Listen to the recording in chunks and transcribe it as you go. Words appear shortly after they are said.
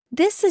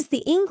This is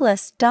the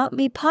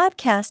Englist.me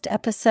podcast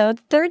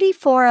episode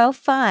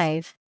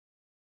 3405.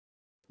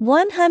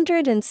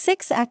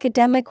 106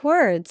 academic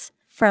words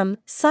from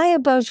Sayu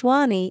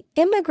Bhojwani,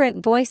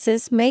 Immigrant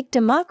Voices Make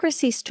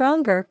Democracy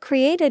Stronger,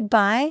 created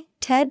by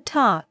TED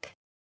Talk.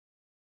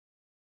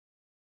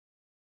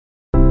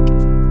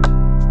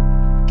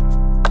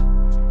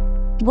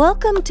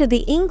 Welcome to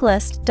the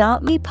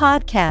Englist.me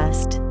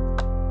podcast.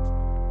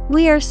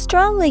 We are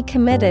strongly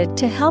committed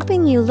to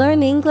helping you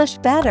learn English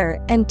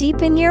better and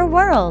deepen your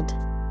world.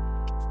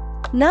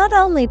 Not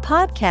only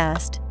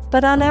podcast,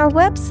 but on our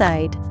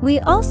website, we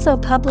also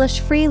publish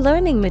free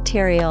learning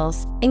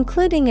materials,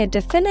 including a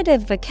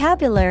definitive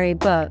vocabulary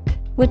book,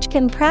 which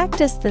can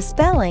practice the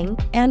spelling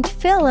and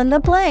fill in the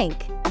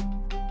blank.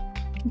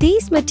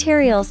 These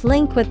materials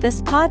link with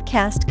this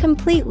podcast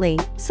completely,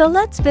 so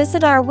let's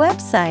visit our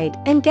website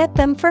and get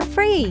them for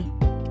free.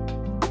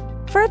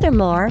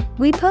 Furthermore,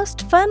 we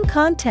post fun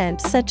content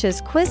such as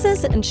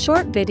quizzes and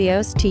short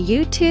videos to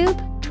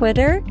YouTube,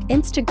 Twitter,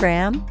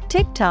 Instagram,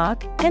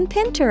 TikTok, and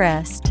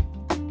Pinterest.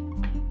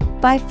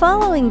 By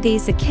following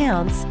these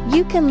accounts,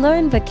 you can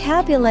learn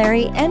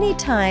vocabulary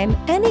anytime,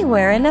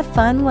 anywhere in a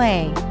fun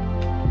way.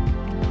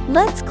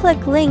 Let's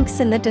click links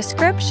in the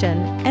description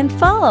and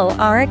follow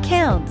our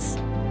accounts.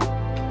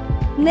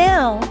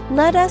 Now,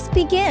 let us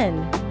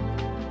begin.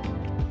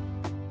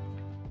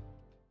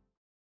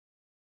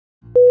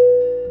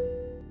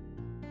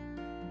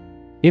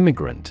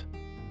 Immigrant.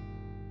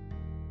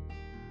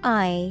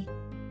 I-M-M-I-G-R-A-N-T.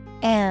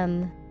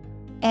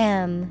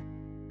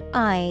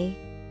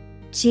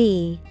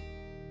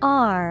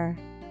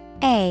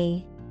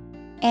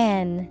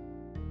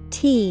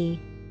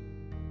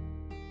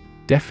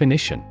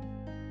 Definition: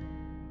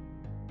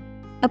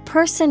 a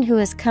person who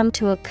has come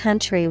to a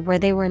country where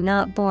they were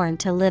not born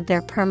to live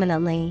there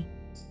permanently.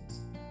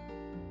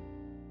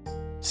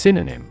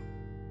 Synonym: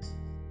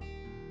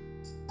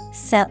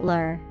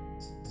 Settler,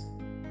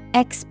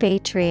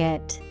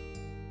 expatriate,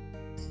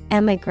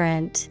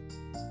 emigrant.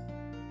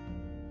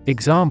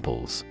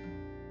 Examples: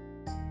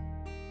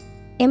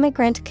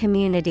 immigrant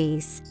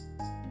communities,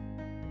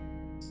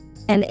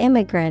 an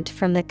immigrant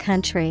from the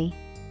country.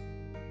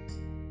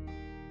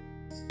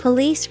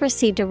 Police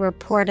received a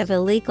report of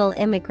illegal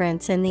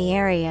immigrants in the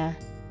area.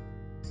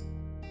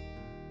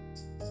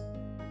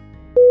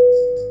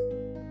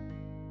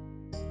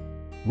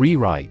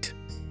 Rewrite.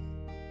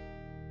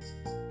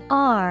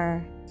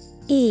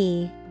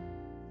 R-E-W-R-I-T-E.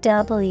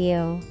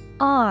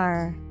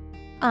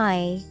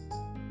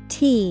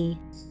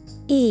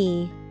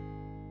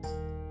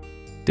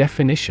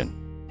 Definition: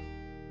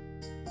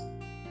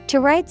 to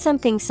write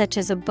something such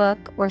as a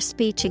book or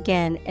speech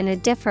again in a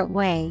different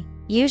way,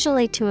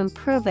 usually to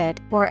improve it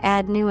or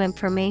add new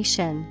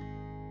information.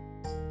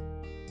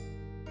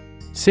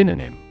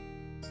 Synonym: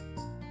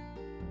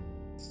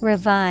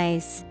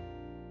 revise,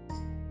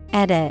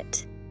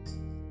 edit,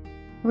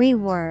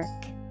 rework.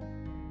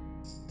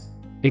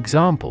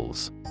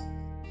 Examples: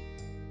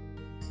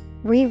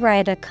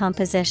 rewrite a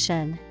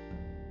composition,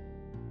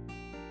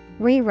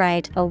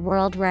 rewrite a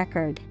world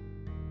record.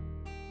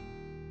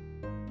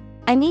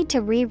 I need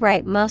to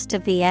rewrite most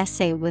of the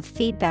essay with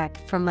feedback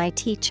from my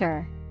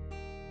teacher.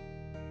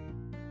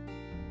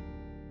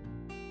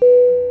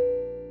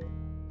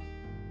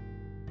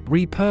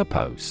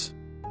 Repurpose.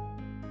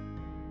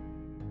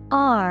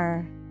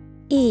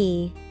 R-E-P-U-R-P-O-S-E.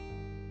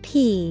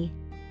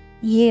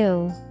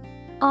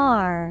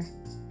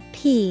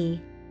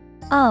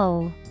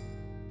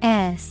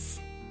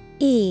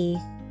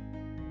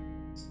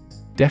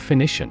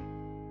 Definition: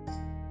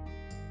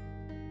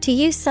 to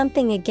use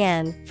something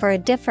again for a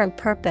different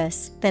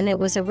purpose than it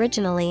was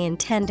originally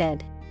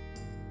intended.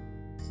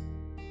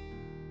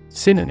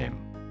 Synonym: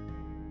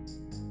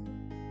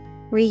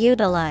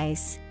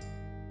 reutilize,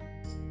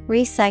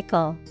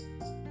 recycle,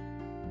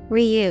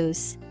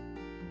 reuse.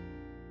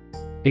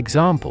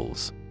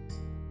 Examples: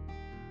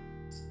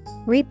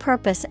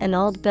 repurpose an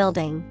old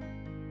building,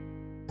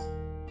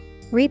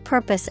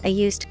 repurpose a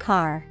used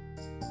car.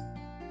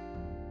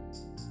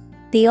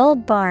 The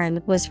old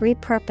barn was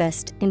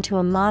repurposed into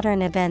a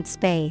modern event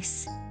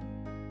space.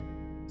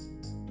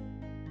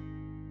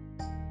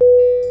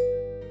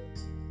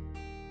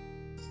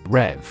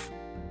 Rev.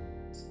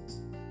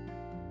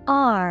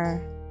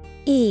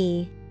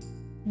 R-E-V.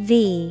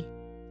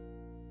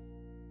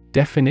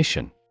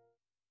 Definition: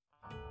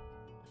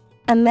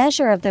 a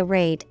measure of the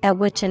rate at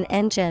which an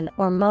engine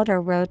or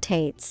motor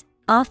rotates,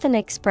 often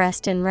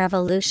expressed in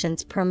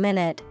revolutions per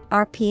minute,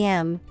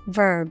 RPM,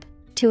 verb,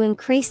 to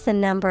increase the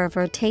number of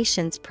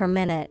rotations per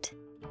minute.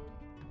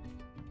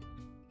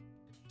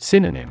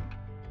 Synonym: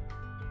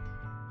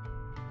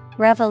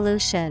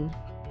 revolution,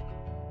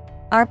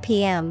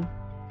 RPM,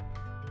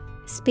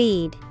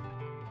 speed.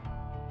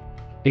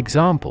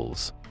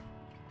 Examples: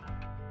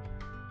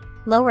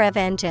 low rev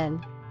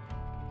engine,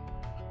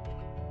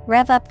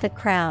 rev up the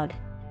crowd.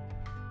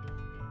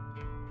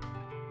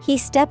 He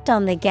stepped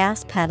on the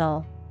gas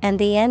pedal, and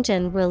the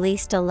engine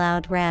released a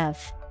loud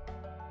rev.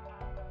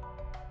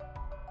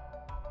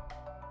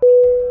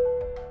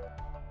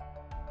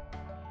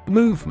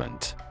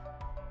 Movement.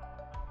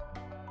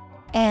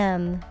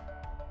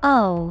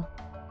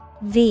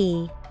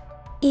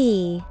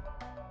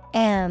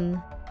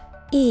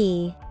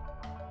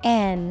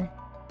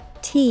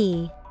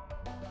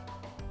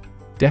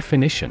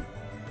 Definition: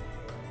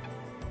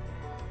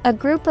 a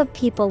group of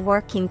people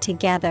working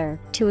together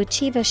to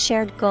achieve a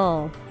shared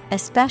goal,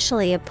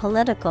 especially a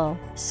political,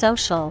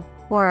 social,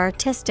 or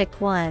artistic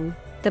one,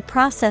 the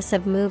process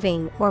of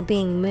moving or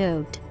being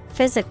moved,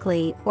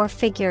 physically or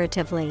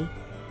figuratively.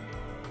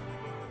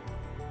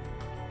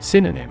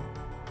 Synonym: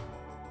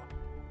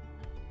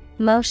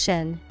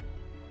 Motion,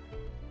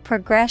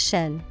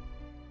 progression,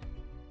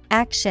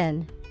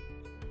 action.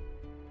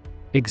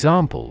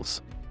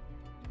 Examples: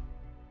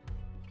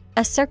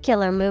 a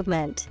circular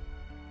movement,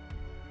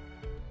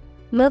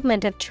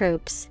 movement of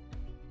troops.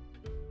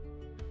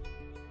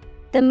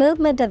 The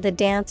movement of the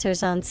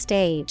dancers on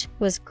stage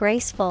was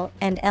graceful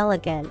and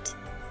elegant.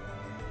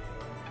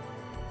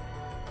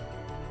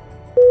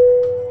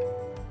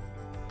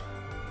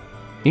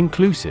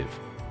 Inclusive: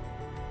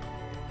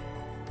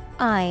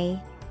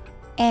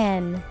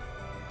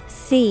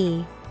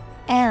 INCLUSIVE.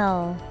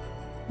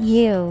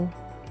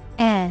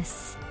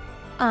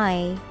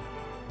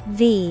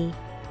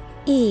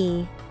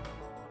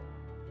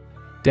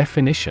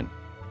 Definition: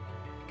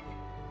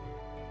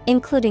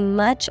 including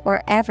much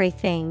or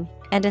everything,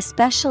 and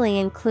especially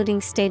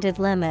including stated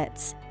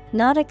limits,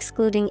 not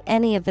excluding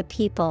any of the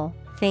people,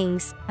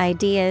 things,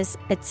 ideas,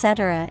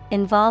 etc.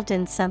 involved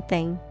in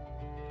something.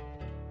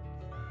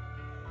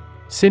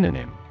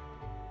 Synonym: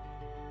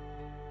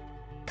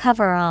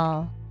 cover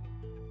all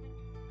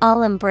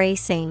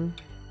embracing,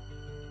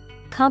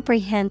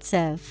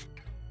 comprehensive.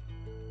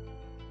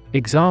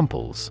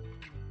 Examples: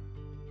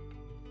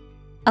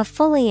 a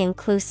fully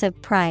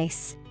inclusive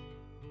price,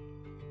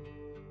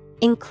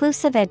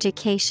 inclusive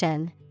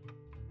education.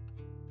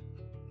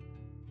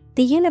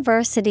 The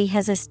university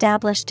has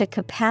established a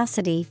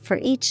capacity for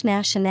each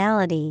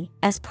nationality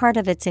as part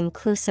of its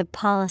inclusive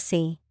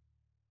policy.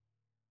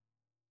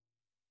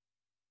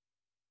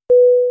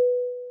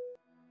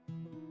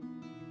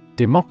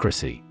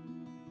 Democracy: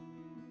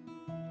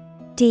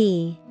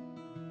 DEMOCRACY.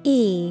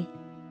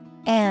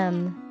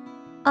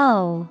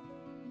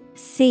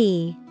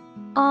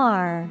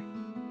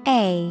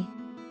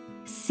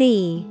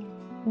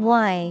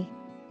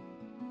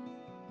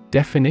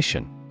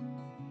 Definition: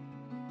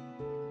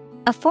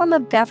 a form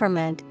of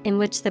government in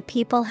which the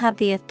people have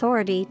the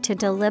authority to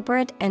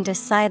deliberate and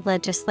decide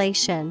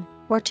legislation,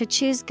 or to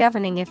choose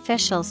governing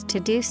officials to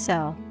do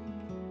so.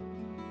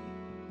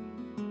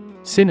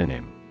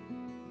 Synonym: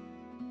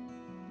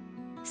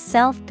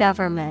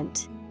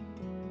 self-government,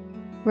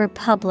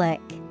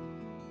 republic,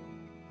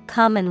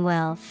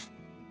 commonwealth.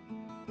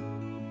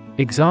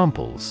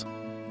 Examples: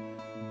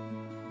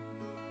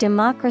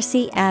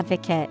 democracy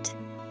advocate,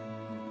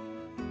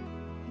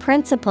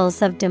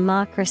 principles of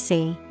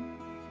democracy.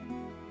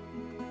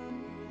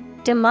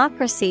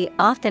 Democracy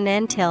often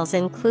entails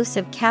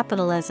inclusive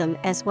capitalism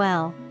as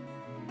well.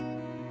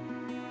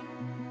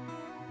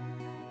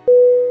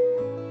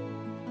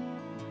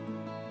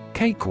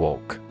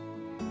 Cakewalk: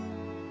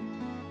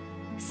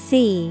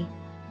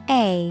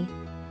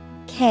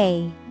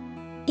 CAKEWALK.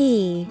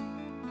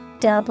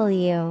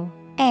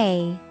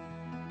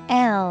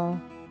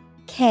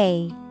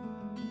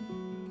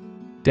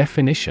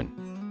 Definition: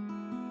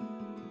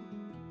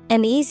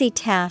 an easy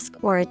task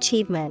or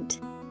achievement.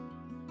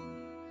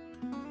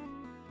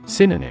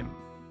 Synonym: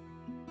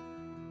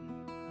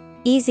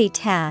 easy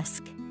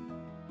task,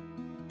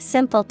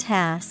 simple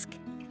task,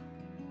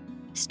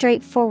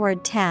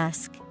 straightforward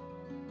task.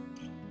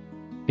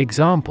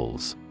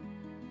 Examples: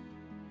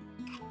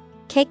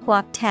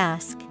 cakewalk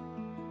task,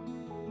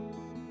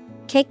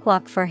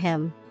 cakewalk for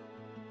him.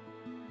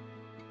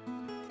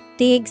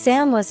 The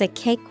exam was a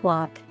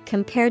cakewalk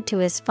compared to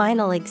his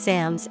final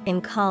exams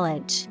in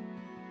college.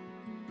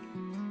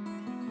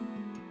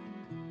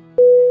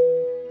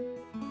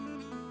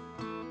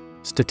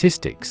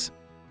 Statistics: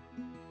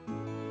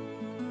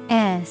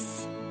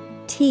 STATISTICS.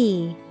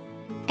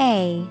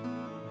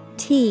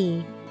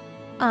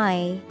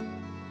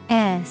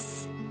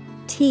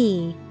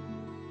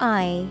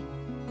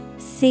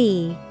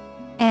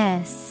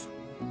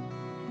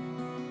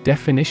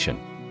 Definition: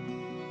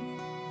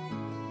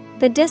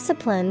 the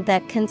discipline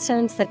that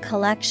concerns the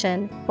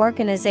collection,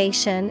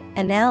 organization,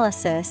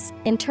 analysis,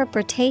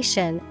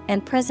 interpretation,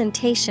 and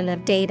presentation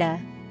of data.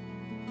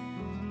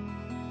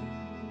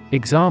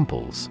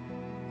 Examples: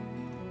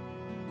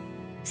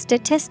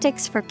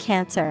 statistics for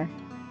cancer,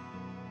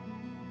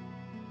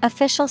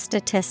 official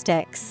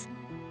statistics.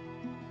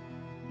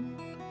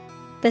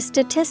 The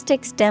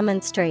statistics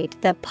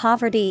demonstrate that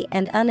poverty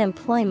and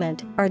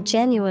unemployment are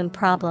genuine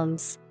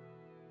problems.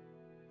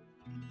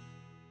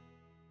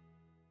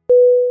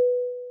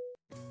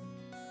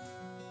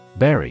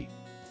 Bury: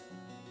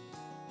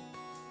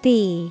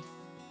 BURY.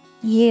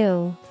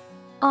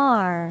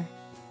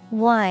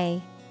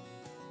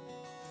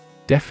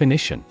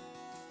 Definition: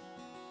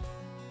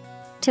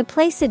 to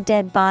place a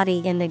dead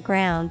body in the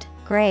ground,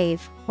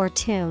 grave, or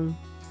tomb.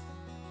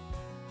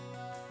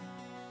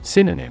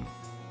 Synonym: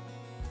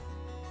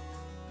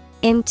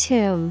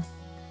 Entomb,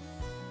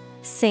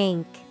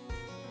 sink,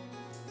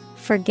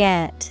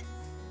 forget.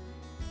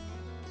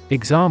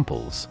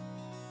 Examples: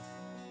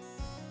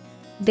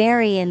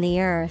 bury in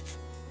the earth,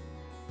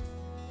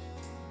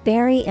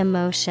 bury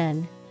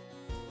emotion.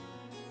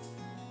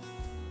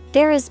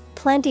 There is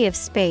plenty of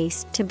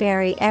space to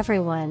bury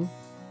everyone.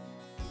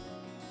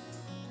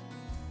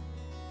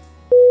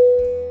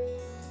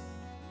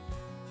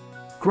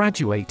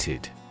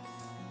 Graduated.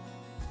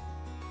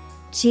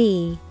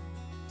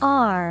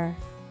 Graduated.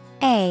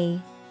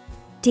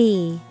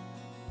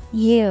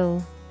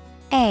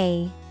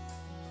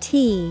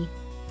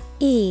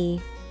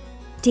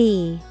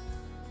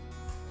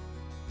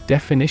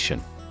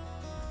 Definition: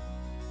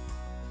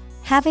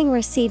 having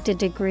received a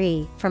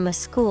degree from a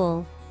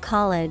school,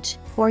 college,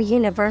 or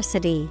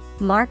university,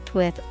 marked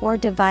with or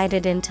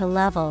divided into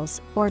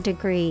levels or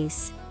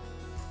degrees.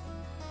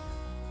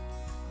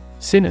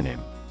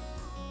 Synonym: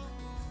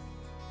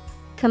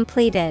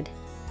 completed,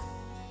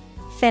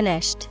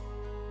 finished,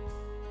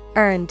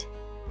 earned.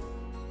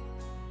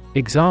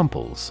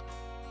 Examples: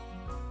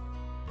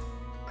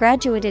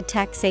 graduated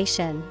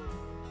taxation,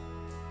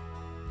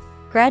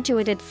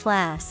 graduated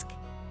flask.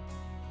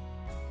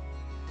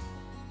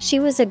 She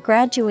was a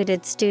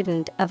graduated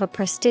student of a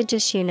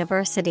prestigious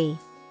university.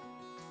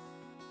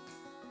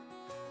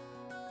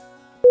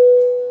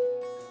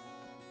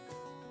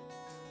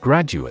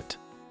 Graduate.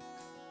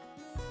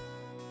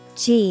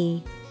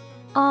 Graduate.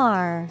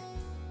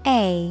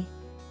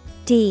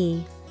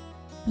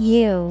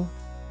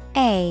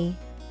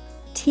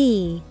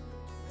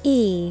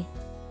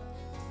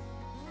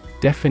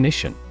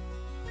 Definition: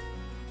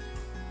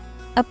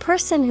 a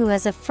person who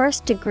has a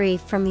first degree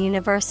from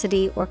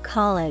university or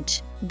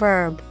college.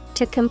 Verb,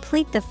 to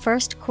complete the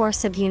first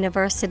course of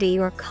university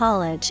or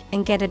college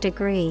and get a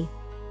degree.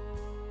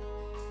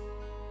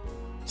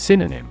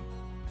 Synonym: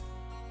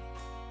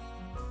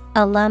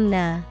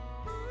 alumna,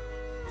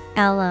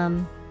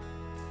 alum,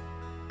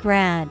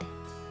 grad.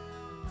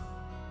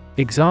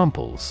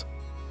 Examples: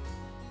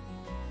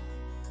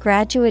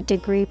 graduate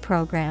degree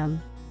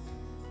program,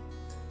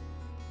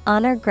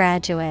 honor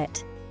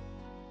graduate.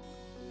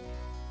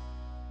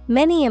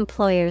 Many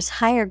employers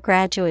hire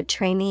graduate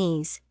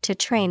trainees to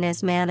train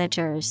as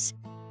managers.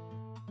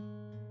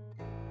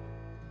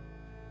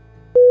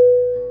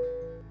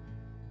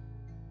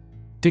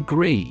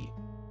 Degree.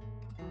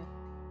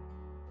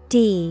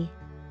 D-E-G-R-E-E.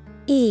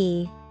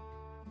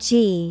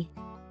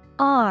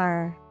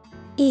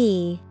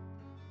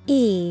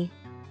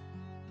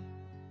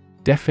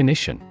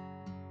 Definition: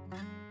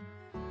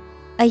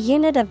 a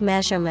unit of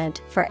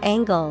measurement for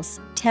angles,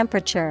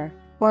 temperature,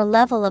 or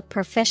level of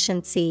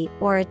proficiency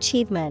or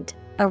achievement,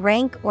 a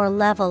rank or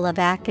level of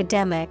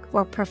academic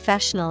or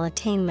professional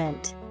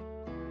attainment.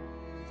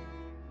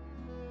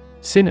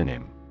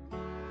 Synonym: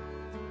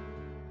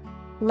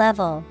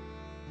 level,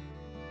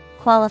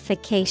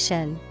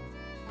 qualification,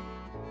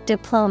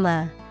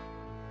 diploma.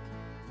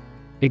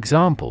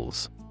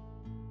 Examples: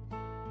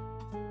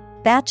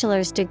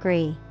 bachelor's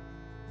degree,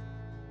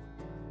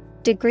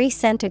 degree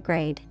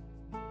centigrade.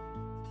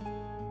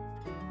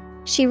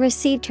 She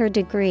received her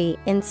degree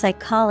in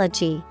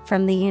psychology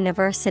from the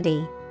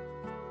university.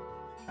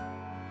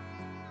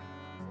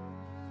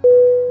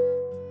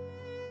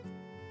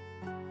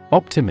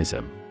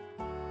 Optimism.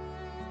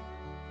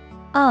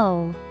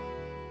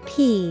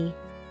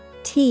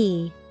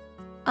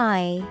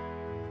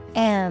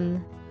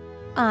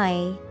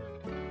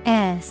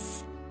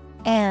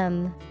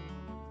 O-P-T-I-M-I-S-M.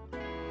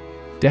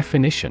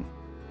 Definition: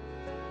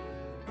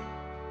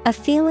 a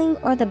feeling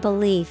or the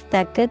belief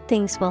that good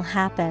things will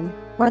happen,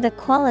 or the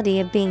quality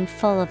of being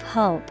full of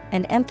hope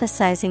and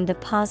emphasizing the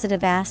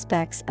positive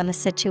aspects of a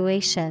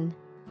situation.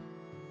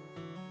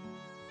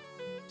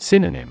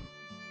 Synonym: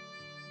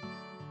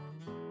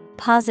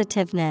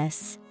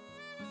 positiveness,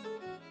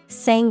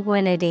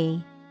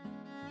 sanguinity,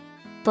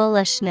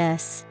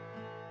 bullishness.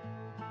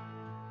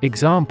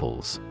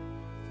 Examples: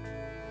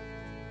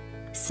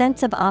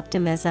 sense of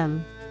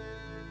optimism,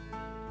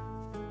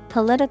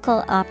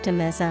 political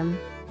optimism.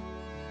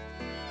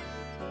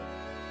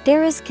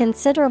 There is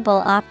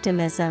considerable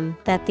optimism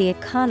that the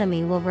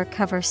economy will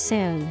recover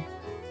soon.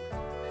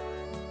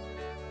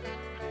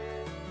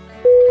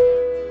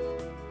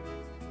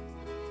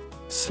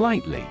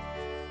 Slightly.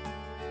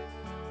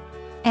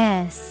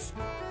 S-L-I-G-H-T-L-Y.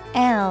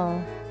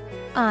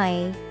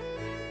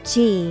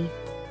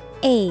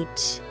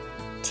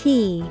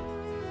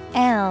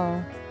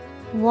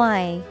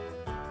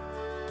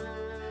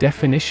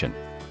 Definition: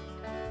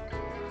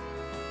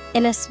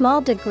 in a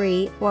small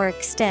degree or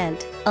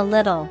extent, a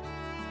little.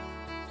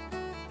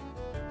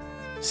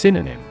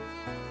 Synonym: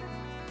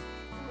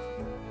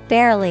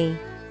 barely,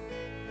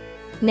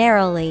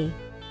 narrowly,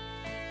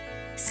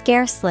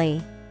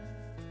 scarcely.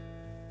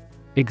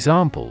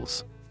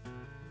 Examples: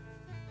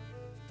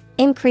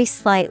 increase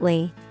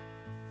slightly,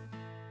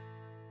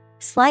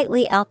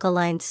 slightly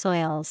alkaline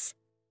soils.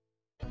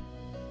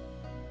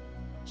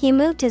 He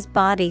moved his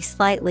body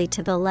slightly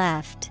to the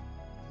left.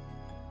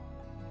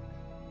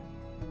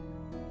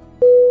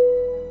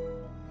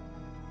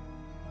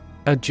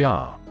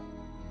 Ajar.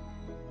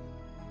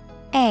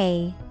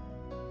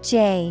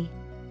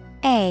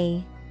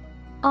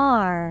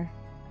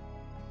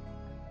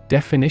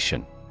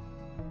 Definition: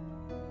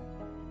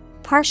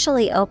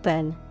 partially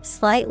open,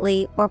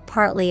 slightly or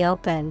partly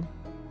open.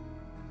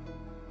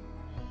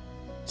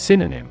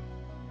 Synonym: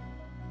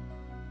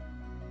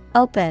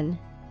 Open.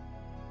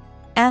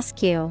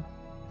 Askew.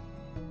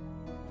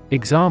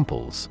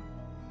 Examples: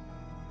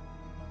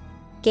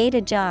 Gate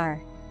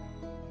ajar.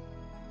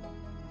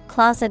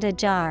 Closet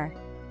ajar.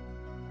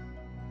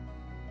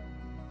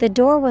 The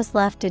door was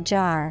left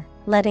ajar,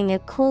 letting a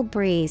cool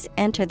breeze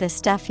enter the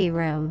stuffy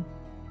room.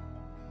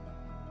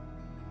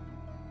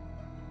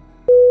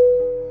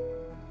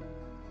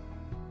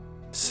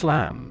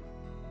 Slam.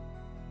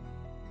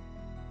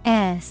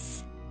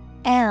 S-L-A-M.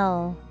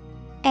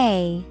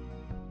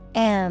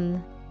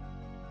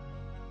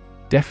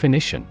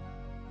 Definition: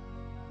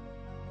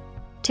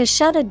 to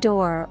shut a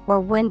door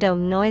or window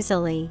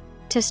noisily,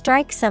 to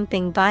strike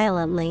something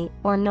violently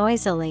or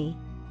noisily.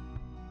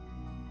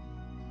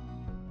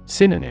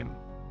 Synonym: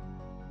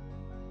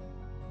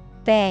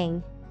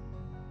 Bang,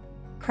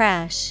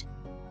 crash,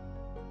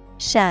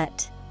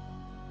 shut.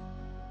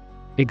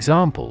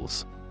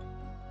 Examples: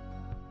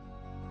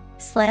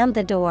 slam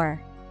the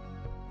door.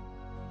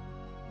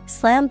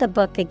 Slam the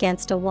book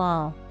against a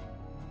wall.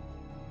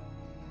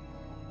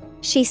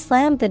 She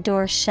slammed the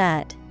door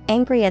shut,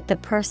 angry at the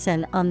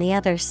person on the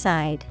other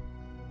side.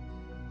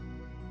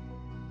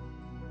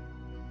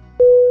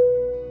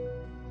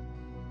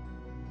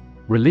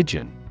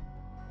 Religion.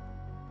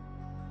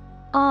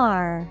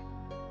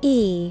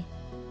 R-E-L-I-G-I-O-N.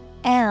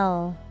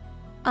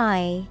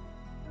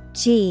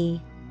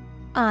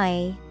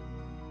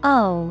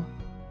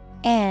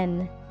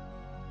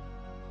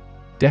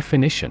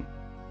 Definition: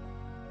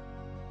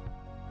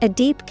 a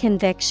deep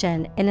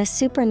conviction in a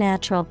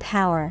supernatural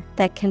power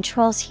that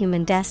controls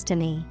human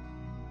destiny.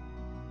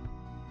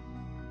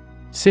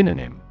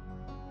 Synonym: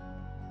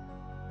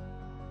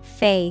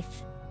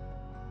 faith,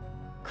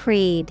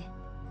 creed,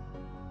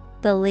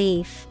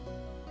 belief.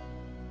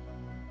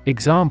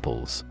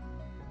 Examples: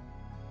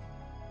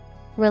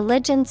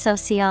 religion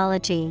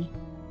sociology.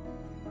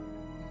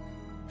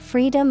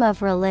 Freedom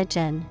of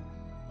religion.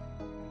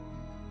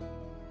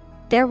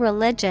 Their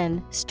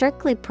religion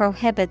strictly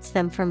prohibits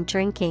them from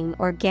drinking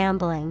or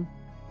gambling.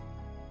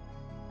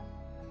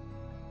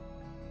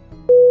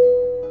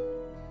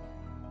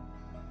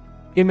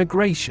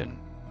 Immigration.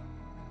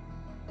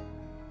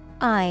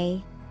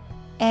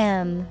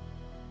 I-M-M-I-G-R-A-T-I-O-N.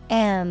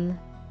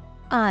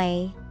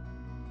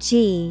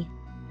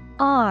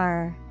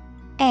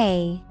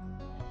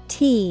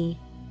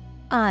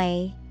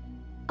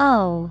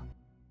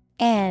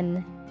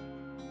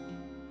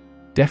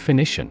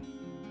 Definition: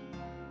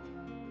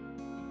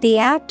 the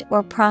act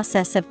or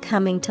process of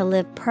coming to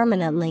live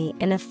permanently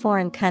in a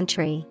foreign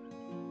country.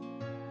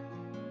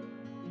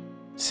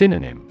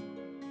 Synonym: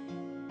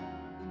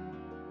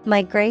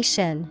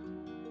 migration,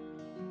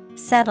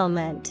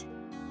 settlement,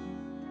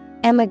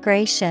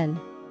 emigration.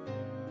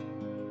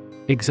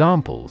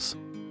 Examples: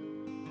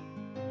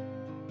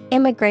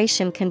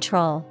 immigration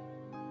control.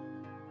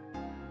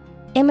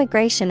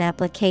 Immigration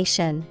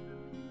application.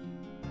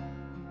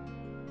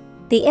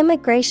 The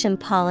immigration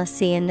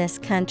policy in this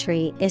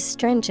country is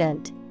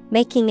stringent,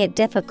 making it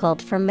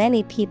difficult for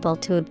many people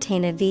to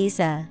obtain a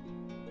visa.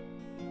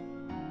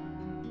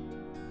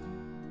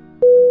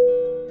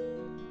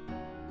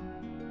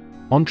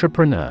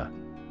 Entrepreneur.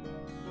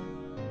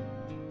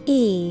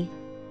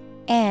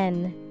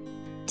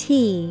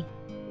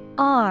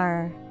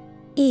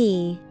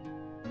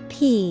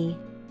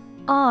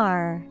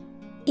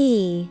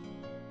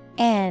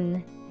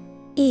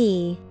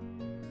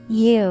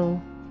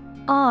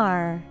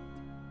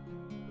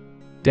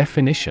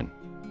 Definition: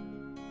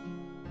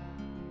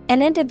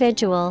 an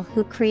individual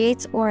who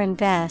creates or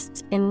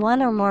invests in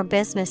one or more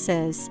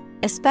businesses,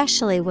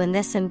 especially when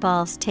this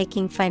involves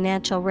taking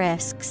financial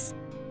risks.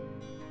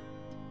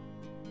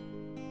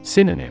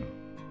 Synonym: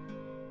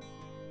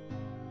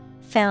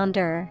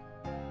 founder,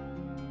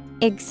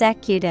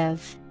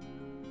 executive.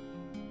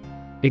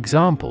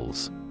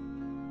 Examples: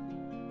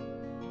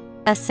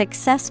 a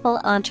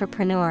successful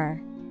entrepreneur.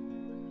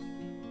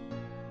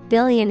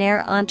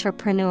 Billionaire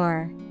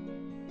entrepreneur.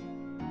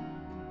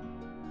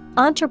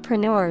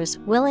 Entrepreneurs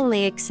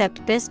willingly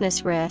accept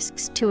business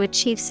risks to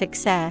achieve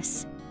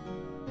success.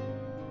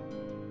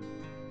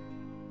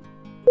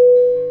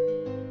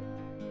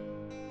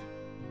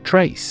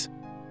 Trace.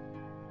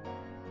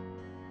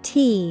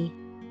 T-R-A-C-E.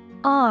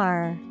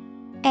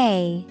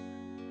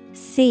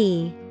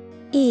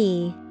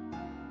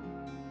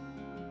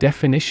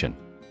 Definition: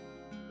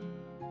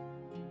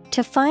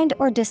 to find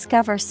or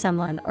discover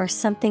someone or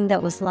something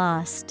that was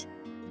lost.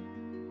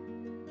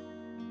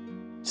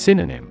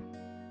 Synonym: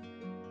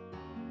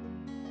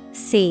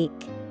 seek,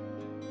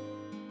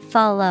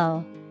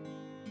 follow,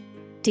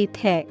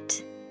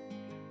 depict.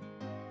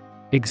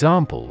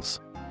 Examples: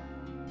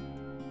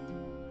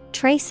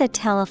 trace a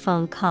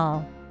telephone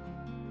call.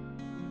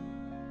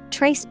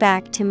 Trace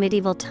back to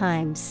medieval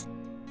times.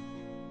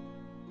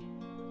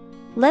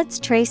 Let's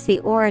trace the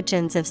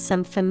origins of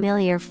some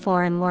familiar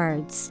foreign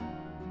words.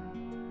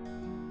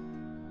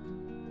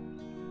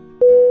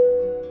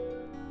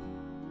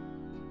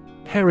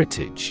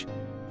 Heritage.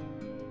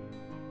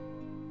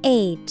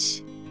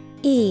 Heritage.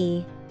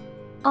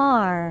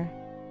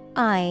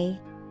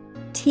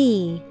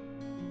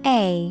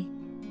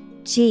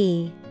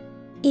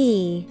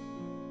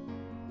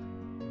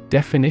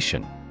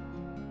 Definition.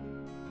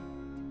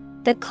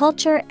 The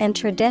culture and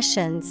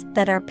traditions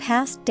that are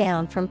passed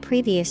down from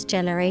previous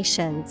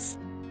generations.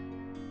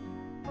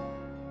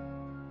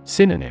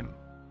 Synonym.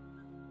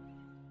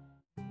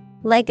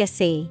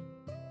 Legacy,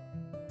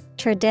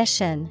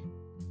 tradition,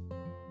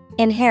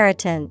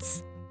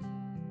 inheritance.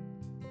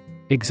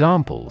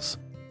 Examples.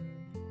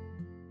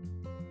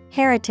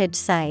 Heritage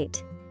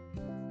site,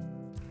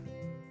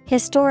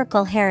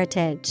 historical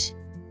heritage.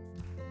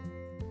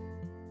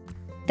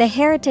 The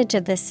heritage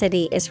of the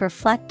city is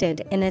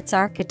reflected in its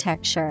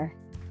architecture.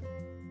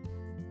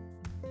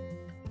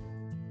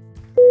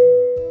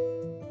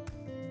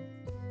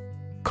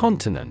 Continent.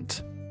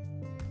 Continent.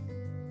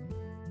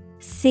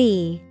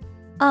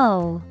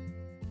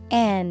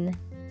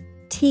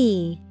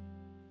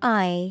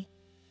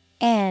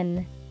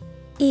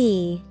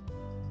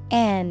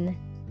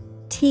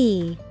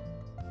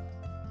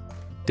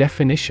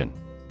 Definition.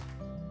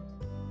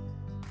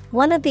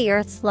 One of the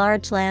Earth's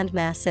large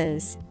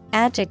landmasses.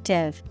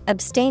 Adjective,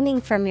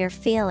 abstaining from your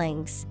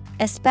feelings,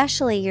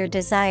 especially your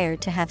desire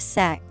to have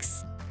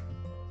sex.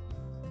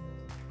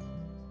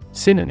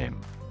 Synonym.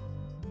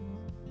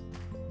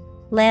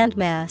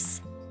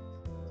 Landmass.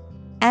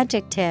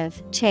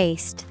 Adjective,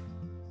 chaste.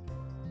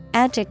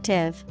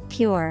 Adjective,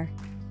 pure.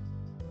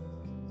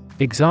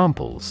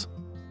 Examples.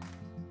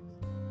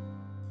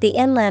 The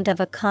inland of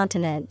a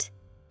continent.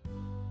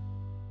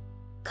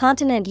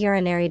 Continent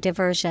urinary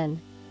diversion.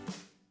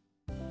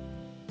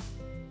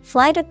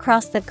 Flight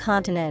across the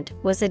continent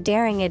was a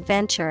daring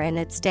adventure in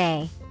its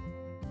day.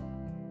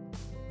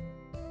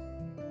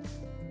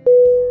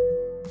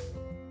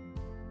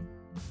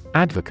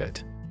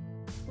 Advocate.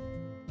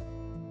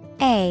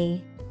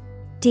 ADVOCATE.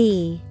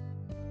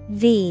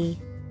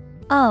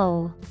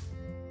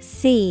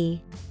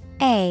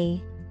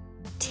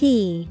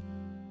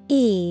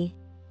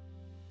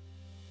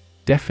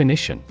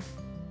 Definition.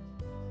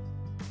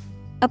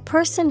 A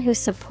person who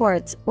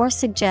supports or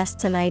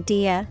suggests an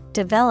idea,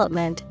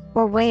 development,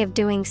 or way of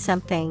doing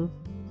something.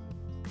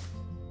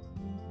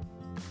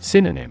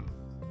 Synonym.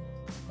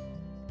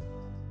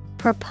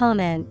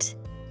 Proponent,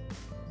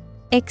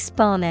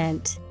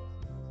 exponent,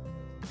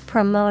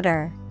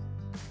 promoter.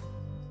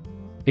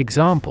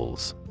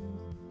 Examples.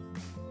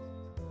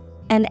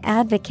 An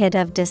advocate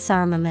of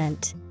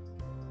disarmament.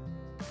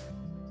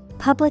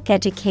 Public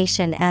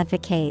education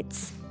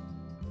advocates.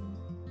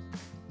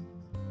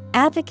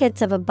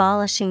 Advocates of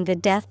abolishing the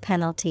death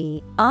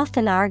penalty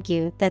often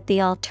argue that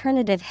the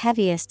alternative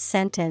heaviest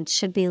sentence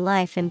should be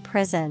life in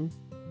prison.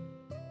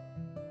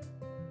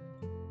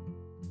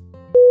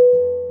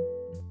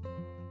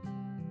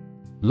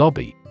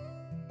 Lobby.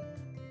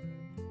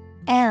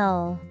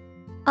 LOBBY.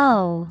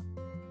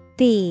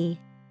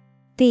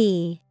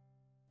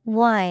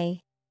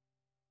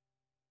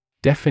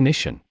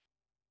 Definition.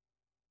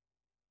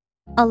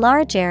 A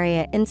large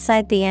area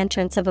inside the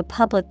entrance of a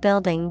public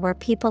building where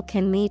people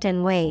can meet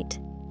and wait.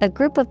 A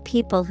group of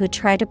people who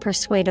try to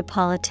persuade a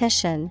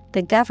politician,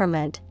 the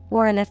government,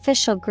 or an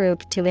official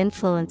group to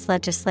influence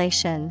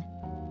legislation.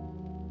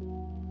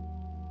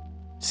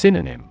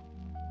 Synonym.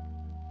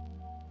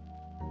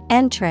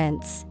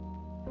 Entrance,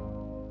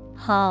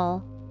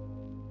 hall,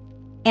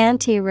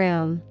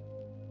 anteroom.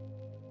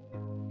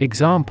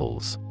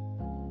 Examples.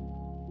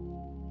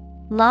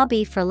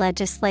 Lobby for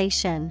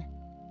legislation.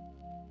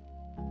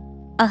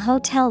 A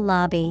hotel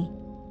lobby.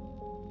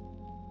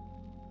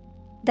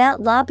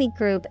 That lobby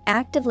group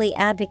actively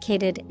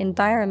advocated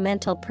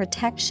environmental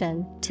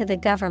protection to the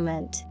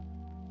government.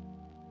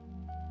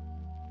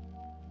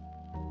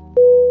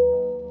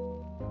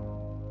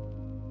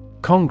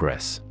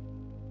 Congress.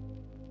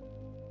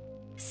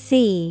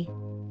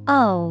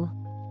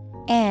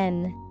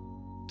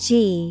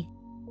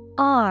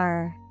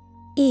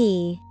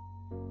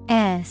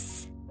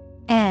 CONGRESS.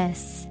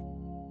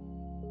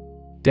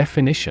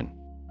 Definition.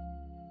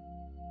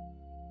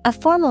 A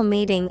formal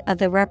meeting of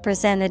the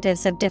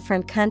representatives of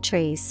different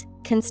countries,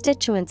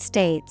 constituent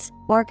states,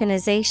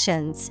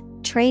 organizations,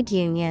 trade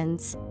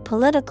unions,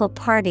 political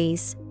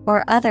parties,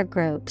 or other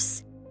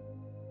groups.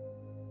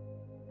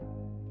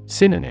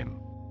 Synonym.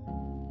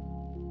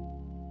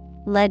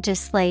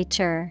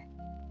 Legislature,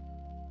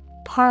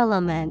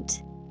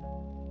 Parliament,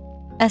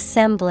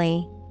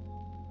 Assembly.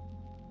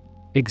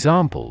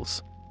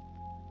 Examples.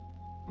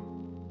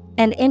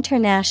 An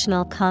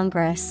international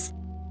congress.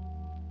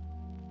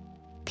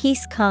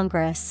 Peace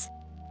Congress.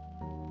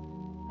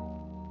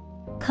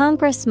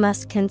 Congress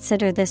must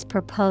consider this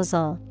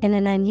proposal in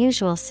an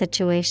unusual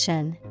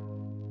situation.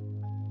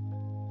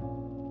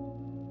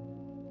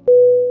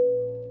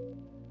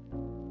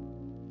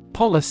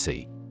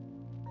 Policy.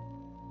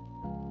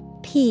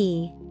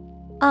 POLICY.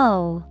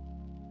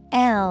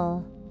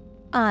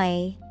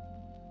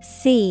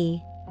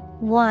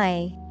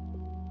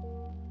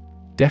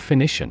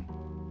 Definition.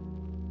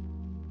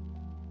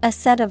 A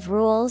set of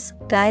rules,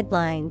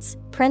 guidelines,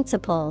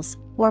 principles,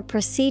 or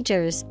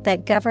procedures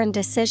that govern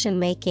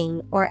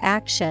decision-making or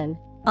action,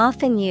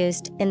 often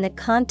used in the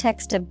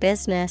context of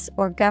business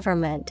or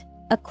government.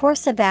 A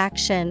course of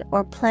action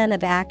or plan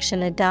of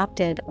action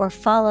adopted or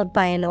followed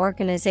by an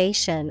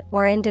organization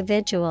or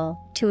individual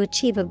to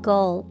achieve a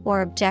goal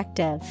or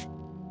objective.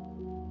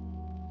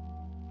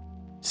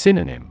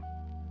 Synonym: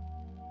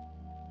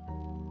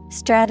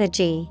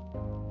 Strategy,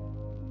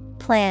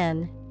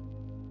 plan,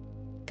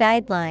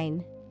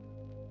 guideline.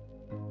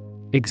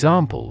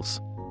 Examples: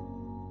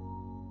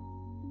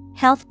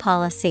 Health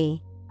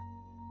policy,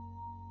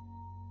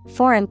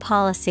 foreign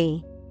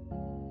policy.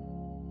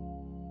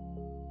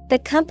 The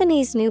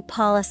company's new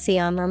policy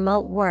on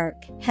remote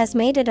work has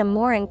made it a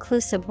more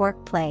inclusive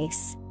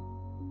workplace.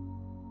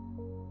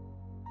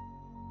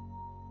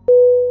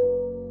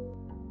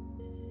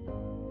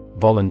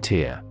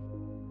 Volunteer.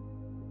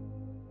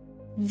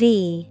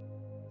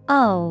 VOLUNTEER.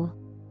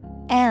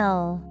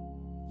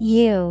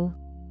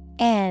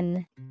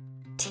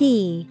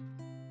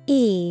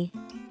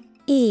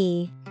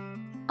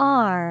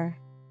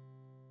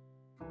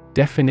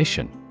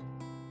 Definition: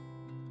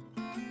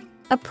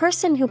 A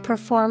person who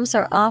performs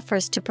or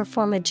offers to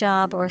perform a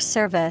job or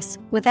service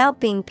without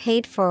being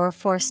paid for or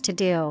forced to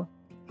do.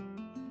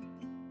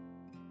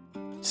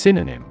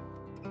 Synonym: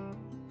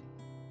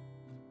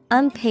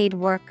 Unpaid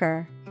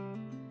worker,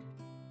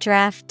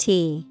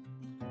 draftee,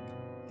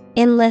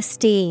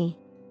 enlistee.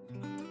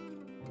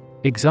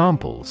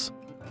 Examples: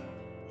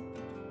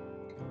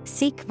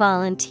 Seek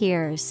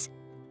volunteers.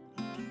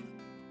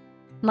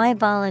 My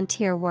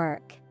volunteer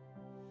work.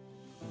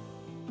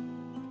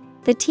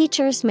 The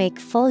teachers make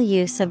full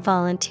use of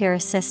volunteer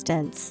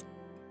assistance.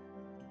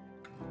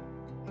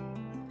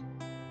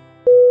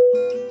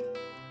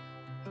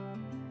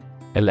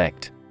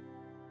 Elect.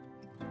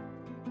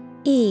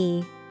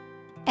 ELECT.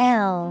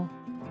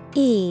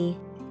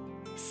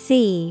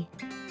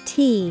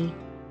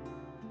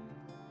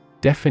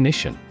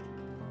 Definition: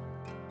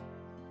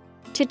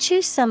 To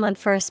choose someone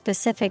for a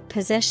specific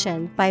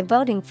position by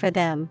voting for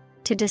them,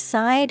 to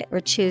decide or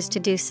choose to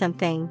do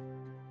something.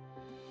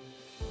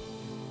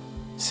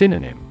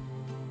 Synonym: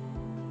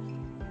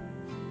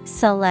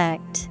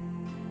 Select,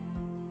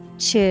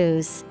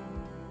 choose,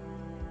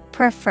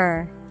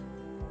 prefer.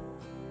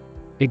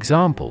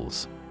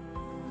 Examples: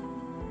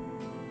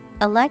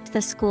 Elect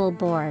the school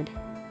board.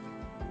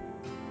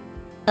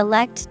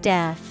 Elect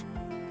death.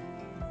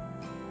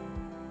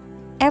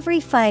 Every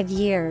 5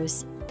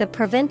 years, the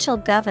provincial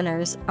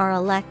governors are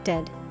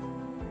elected.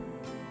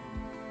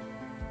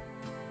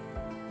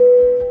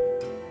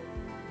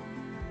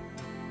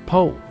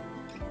 Poll.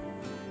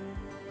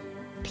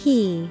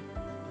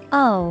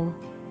 POLL.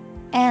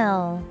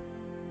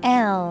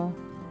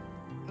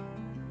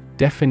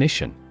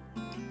 Definition: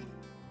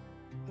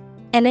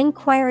 An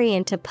inquiry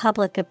into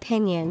public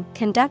opinion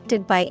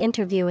conducted by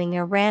interviewing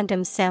a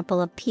random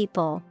sample of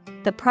people,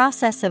 the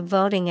process of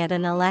voting at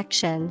an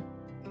election.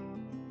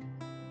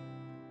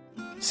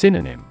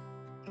 Synonym: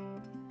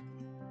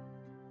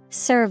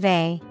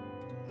 Survey,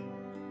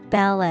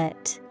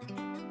 ballot,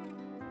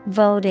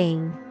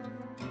 voting.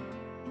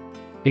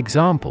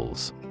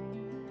 Examples: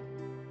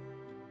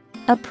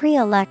 A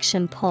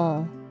pre-election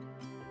poll.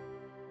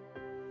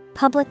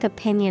 Public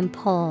opinion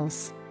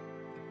polls.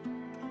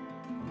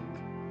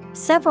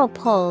 Several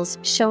polls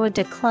show a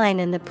decline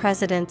in the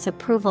president's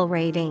approval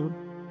rating.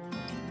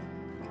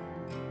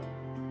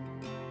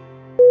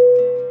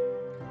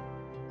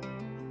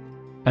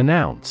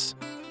 Announce.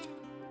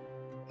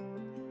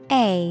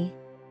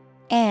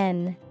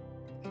 ANNOUNCE.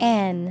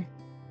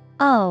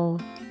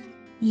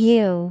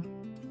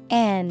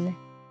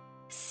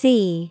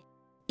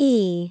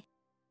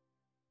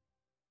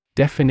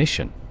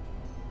 Definition: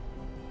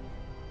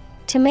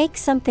 To make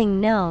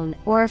something known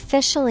or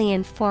officially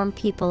inform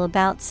people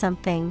about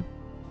something.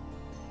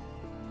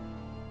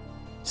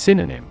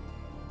 Synonym: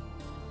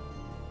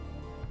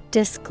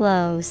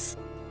 Disclose,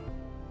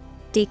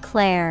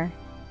 declare,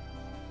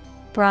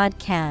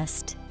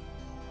 broadcast.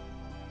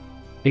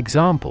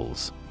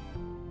 Examples: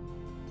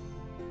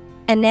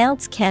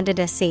 Announce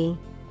candidacy.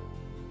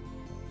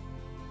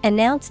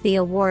 Announce the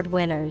award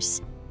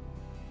winners.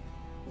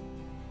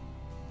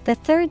 The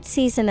 3rd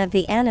season of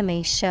the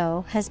anime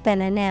show has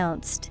been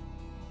announced.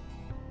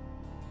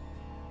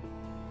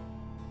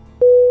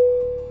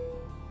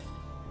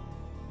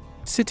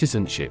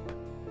 Citizenship.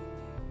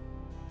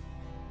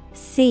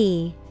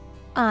 CITIZENSHIP.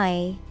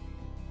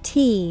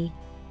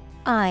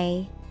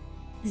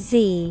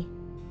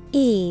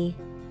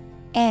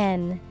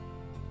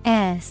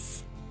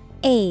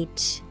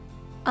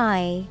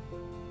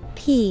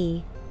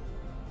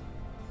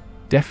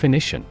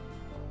 Definition: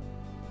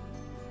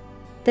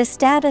 The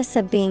status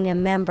of being a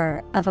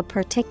member of a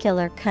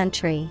particular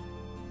country.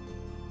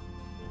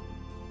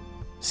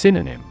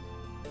 Synonym: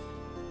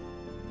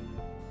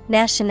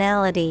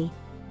 Nationality,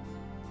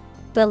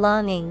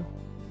 belonging,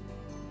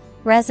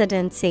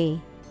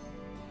 residency.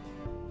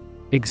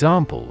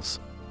 Examples: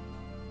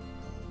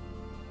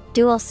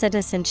 Dual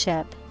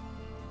citizenship.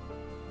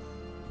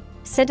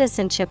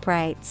 Citizenship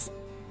rights.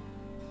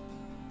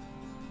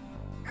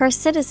 Her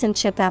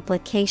citizenship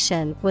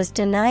application was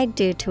denied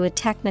due to a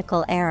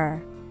technical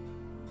error.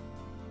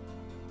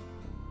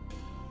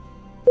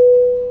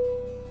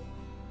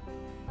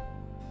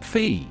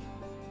 Fee.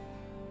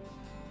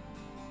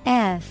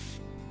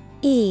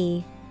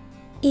 F-E-E.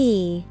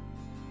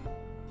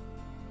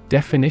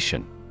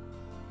 Definition: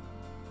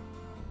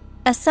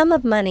 a sum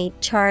of money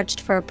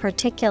charged for a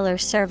particular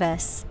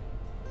service.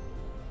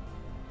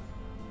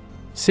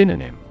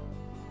 Synonym: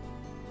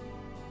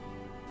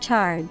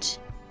 Charge,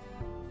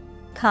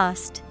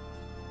 cost,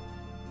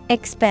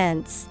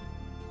 expense.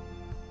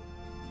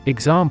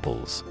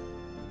 Examples: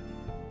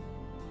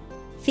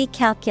 Fee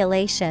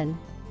calculation,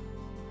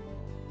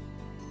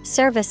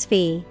 service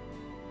fee.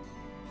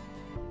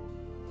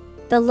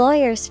 The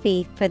lawyer's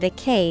fee for the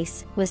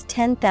case was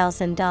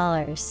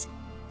 $10,000.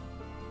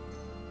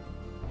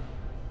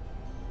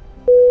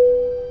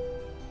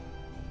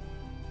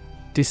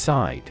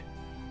 Decide.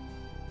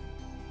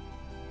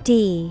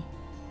 D-E-C-I-D-E.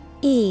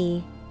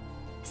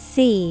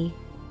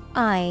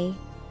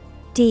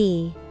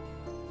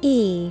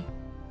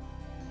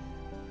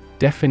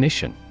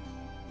 Definition: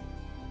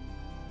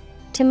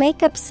 to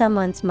make up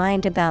someone's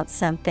mind about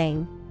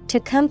something, to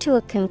come to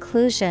a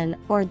conclusion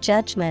or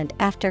judgment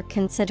after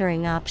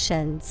considering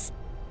options.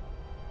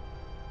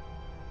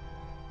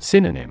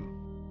 Synonym: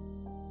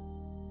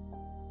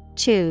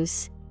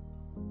 Choose,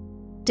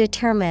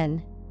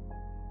 determine,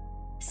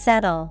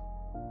 settle.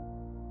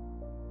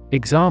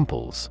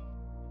 Examples: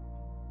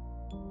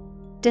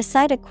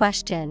 decide a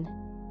question,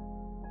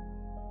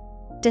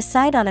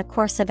 decide on a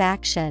course of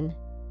action.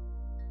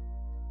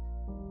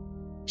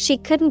 She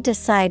couldn't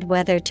decide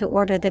whether to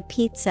order the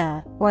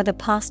pizza or the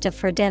pasta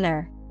for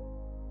dinner.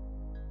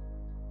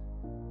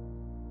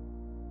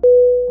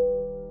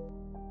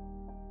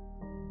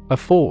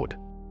 Afford.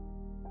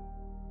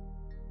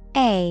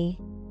 A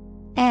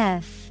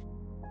F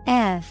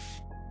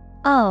F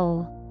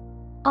O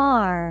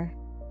R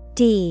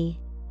D.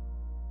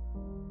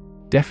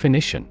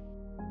 Definition: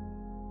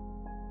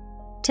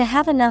 to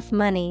have enough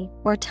money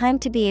or time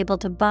to be able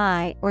to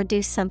buy or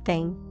do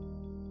something.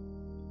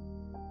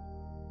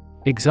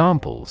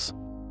 Examples: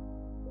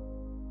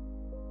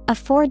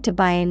 afford to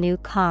buy a new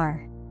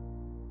car,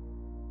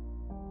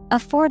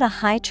 afford a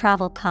high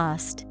travel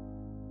cost.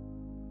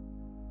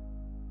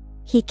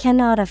 He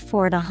cannot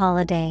afford a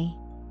holiday.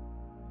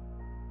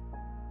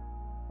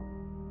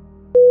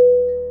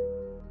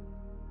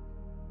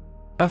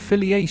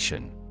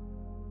 Affiliation.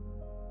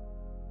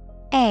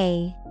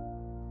 A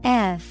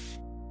F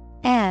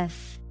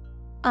F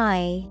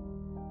I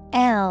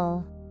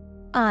L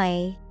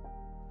I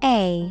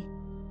A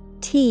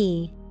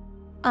T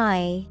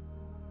I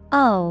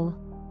O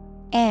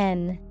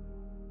N.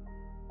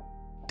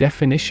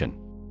 Definition: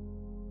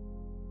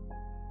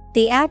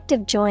 the act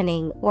of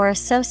joining or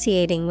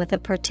associating with a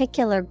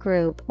particular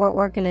group or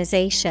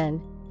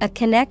organization, a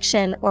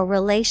connection or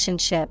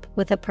relationship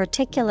with a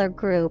particular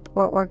group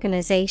or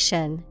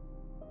organization.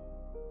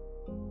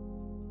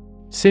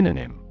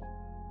 Synonym: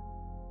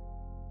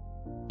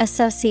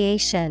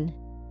 association,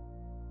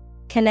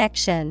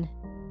 connection,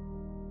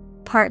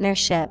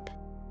 partnership.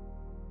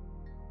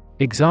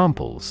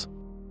 Examples: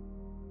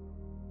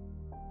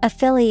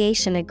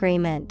 affiliation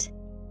agreement,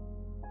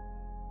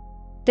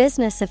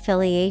 business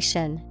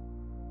affiliation.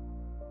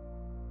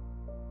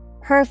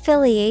 Her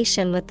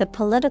affiliation with the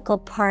political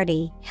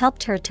party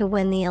helped her to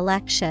win the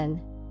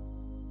election.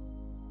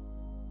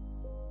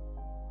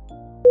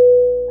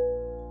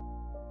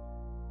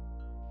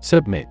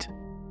 Submit.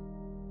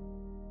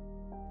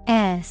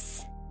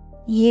 S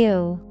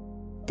U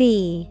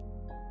B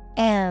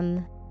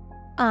M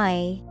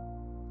I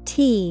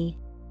T.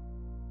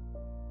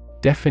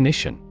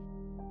 Definition: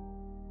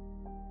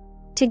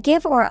 to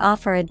give or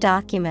offer a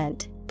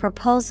document,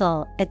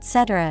 proposal,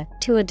 etc.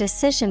 to a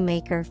decision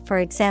maker for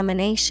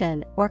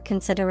examination or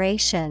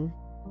consideration.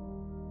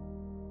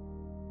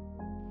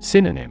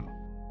 Synonym: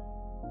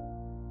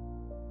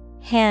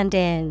 hand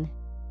in,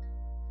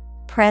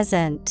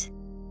 present,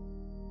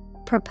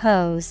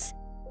 propose.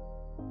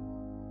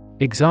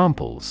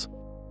 Examples: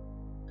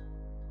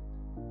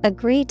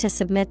 agree to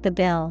submit the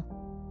bill,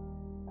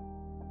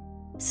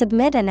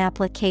 submit an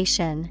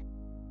application.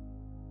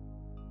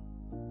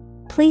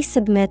 Please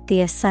submit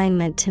the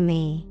assignment to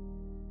me.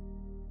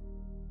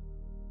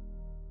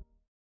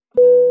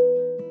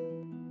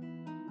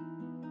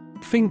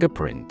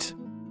 Fingerprint.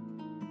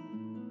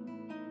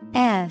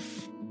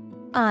 F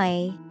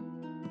I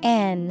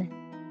N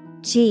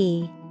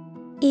G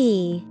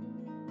E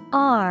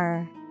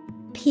R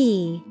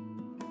P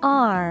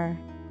R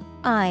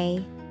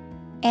I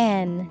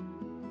N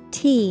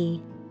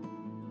T.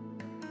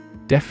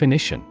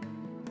 Definition: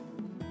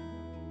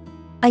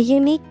 a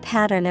unique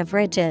pattern of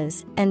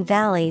ridges and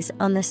valleys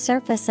on the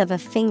surface of a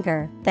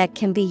finger that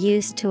can be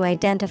used to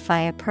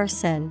identify a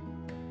person.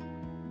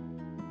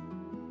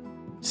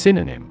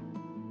 Synonym: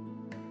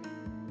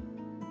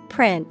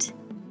 print,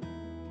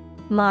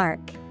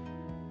 mark,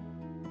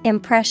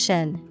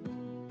 impression.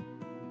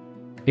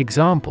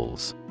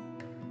 Examples: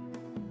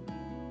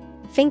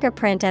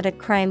 fingerprint at a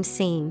crime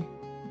scene,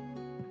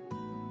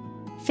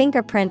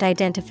 Fingerprint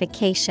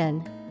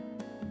identification.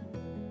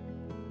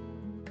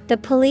 The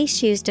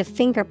police used a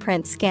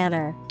fingerprint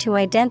scanner to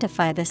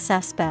identify the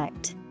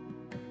suspect.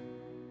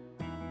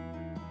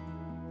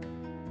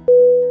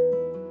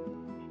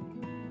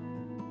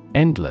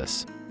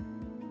 Endless.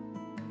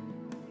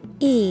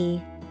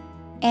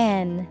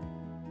 ENDLESS.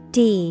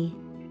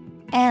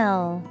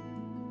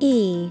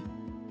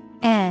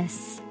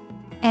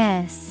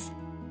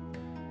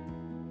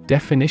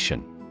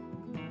 Definition: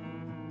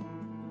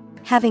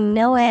 having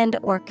no end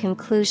or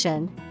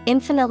conclusion,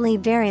 infinitely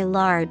very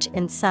large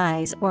in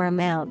size or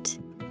amount.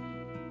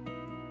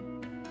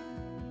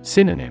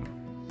 Synonym: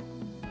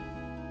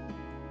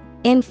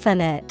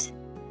 Infinite,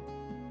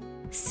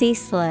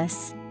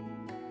 ceaseless,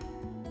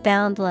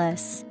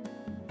 boundless.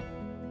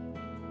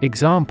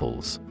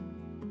 Examples: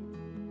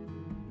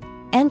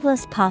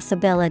 Endless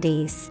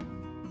possibilities.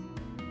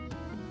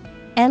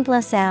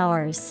 Endless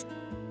hours.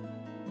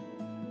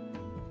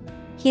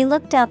 He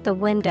looked out the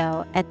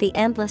window at the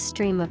endless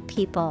stream of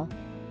people.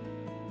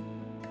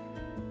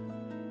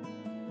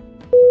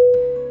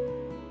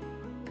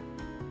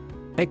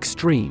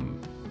 Extreme.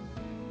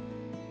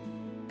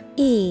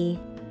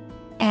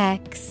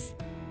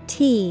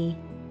 EXTREME.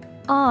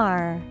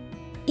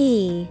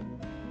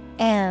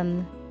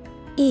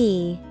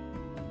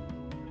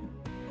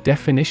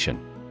 Definition: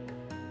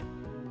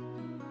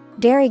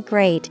 very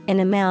great in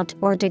amount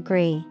or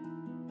degree.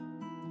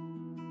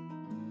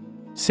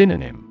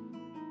 Synonym: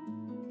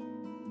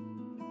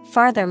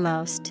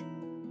 Farthermost,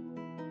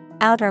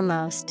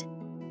 outermost,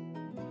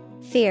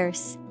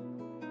 fierce.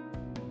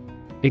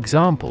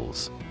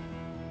 Examples: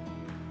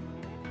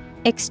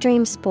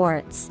 Extreme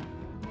sports.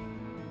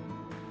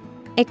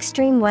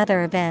 Extreme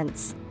weather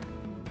events.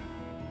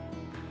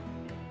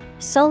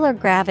 Solar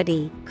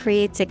gravity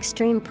creates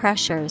extreme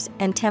pressures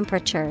and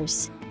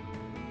temperatures.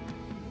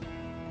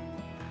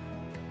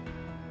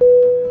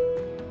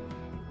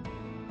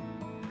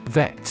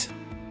 Vet.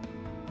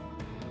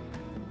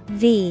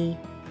 V-E-T.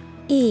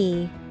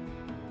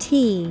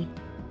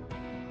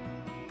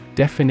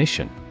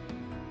 Definition: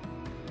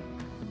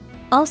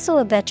 also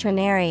a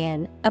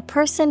veterinarian, a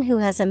person who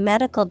has a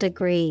medical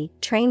degree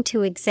trained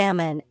to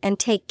examine and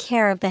take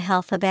care of the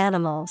health of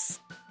animals.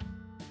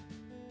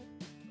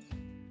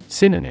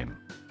 Synonym: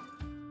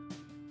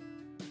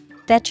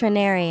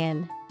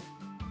 Veterinarian,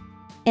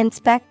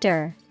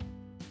 inspector,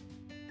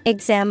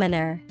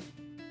 examiner.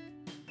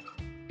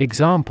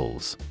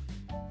 Examples: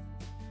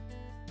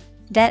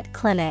 Vet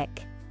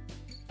clinic.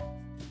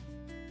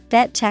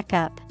 Vet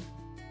checkup.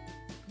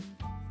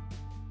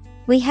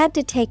 We had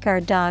to take our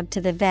dog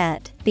to the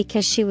vet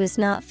because she was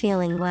not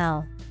feeling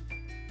well.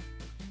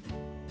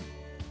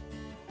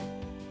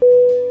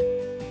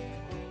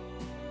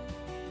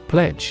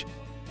 Pledge.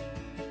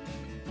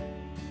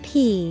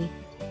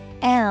 P-L-E-D-G-E.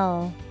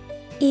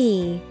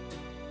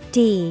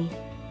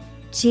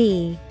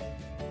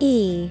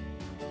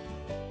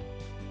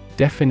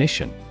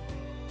 Definition: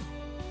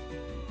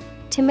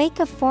 to make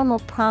a formal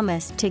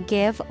promise to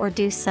give or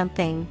do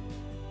something.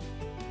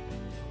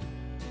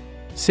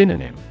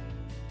 Synonym: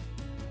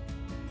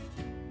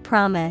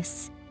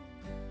 Promise,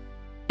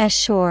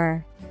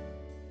 assure,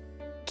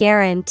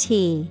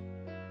 guarantee.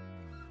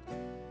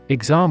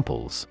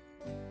 Examples: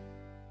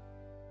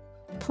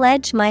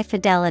 Pledge my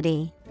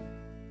fidelity.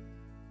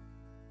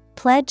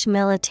 Pledge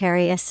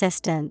military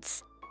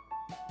assistance.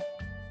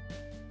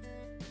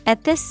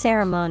 At this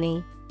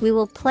ceremony, we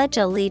will pledge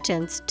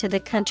allegiance to the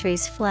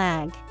country's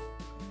flag.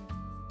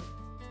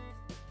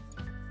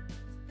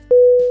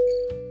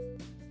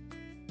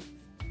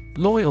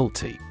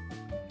 Loyalty.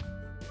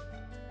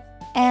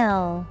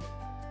 L-O-Y-A-L-T-Y.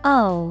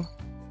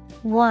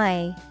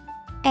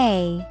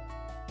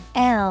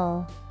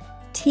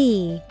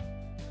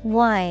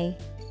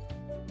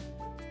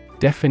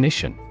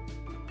 Definition: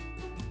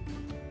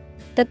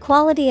 the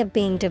quality of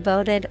being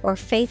devoted or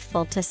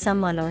faithful to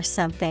someone or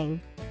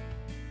something.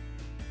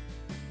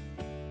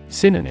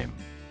 Synonym: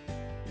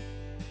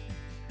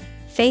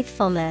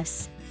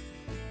 faithfulness,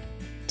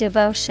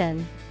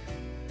 devotion,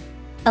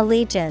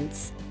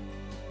 allegiance.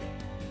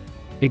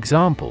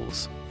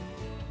 Examples: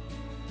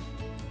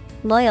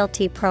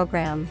 loyalty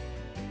program.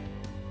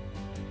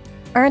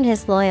 Earn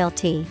his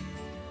loyalty.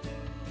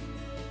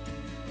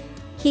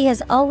 He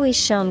has always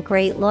shown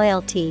great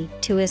loyalty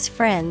to his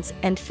friends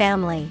and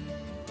family.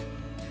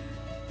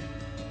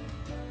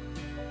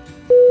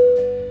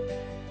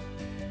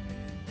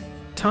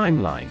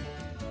 Timeline.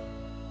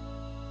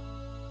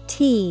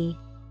 T-I-M-E-L-I-N-E.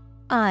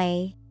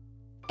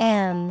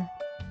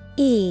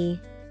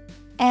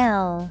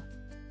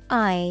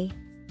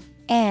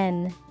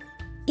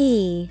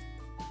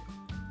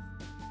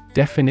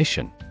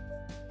 Definition: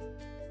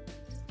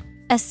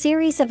 a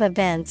series of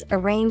events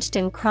arranged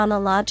in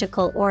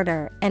chronological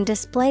order and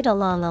displayed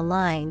along a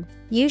line,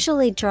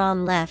 usually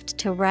drawn left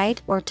to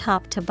right or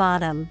top to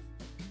bottom.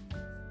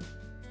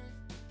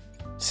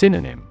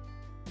 Synonym: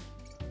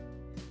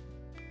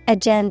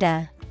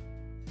 agenda,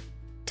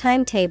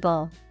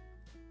 timetable,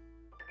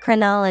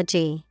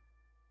 chronology.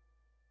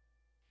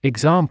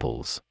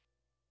 Examples: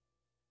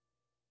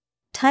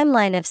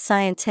 timeline of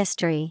science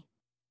history.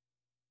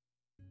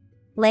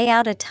 lay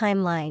out a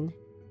timeline.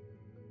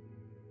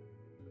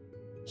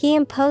 He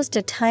imposed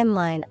a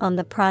timeline on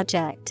the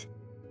project.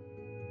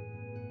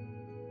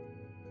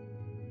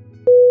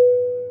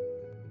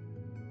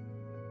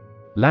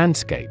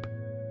 Landscape.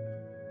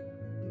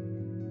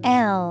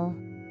 Landscape.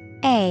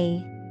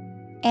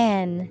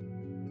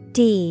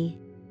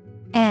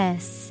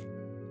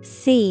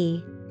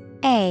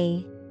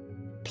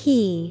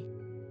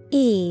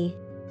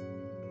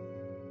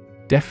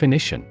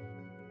 Definition.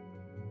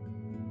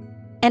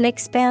 An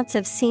expanse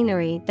of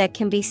scenery that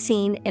can be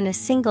seen in a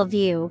single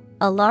view,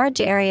 a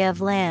large area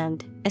of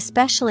land,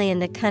 especially in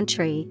the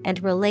country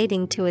and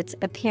relating to its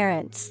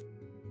appearance.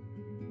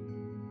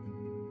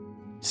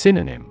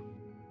 Synonym.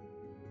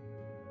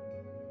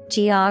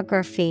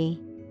 Geography,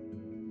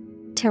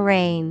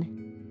 terrain,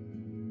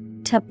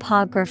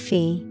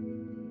 topography.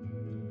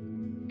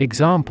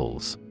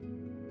 Examples.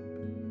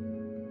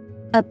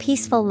 A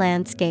peaceful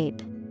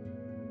landscape.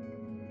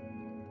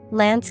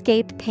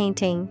 Landscape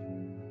painting.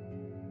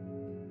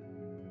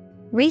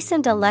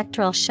 Recent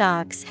electoral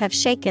shocks have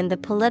shaken the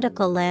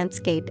political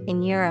landscape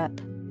in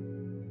Europe.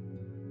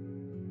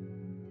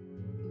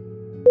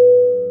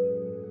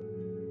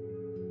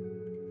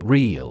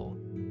 Real.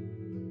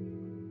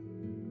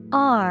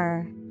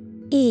 R-E-E-L.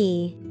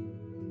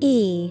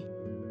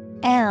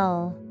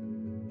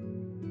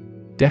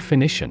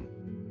 Definition.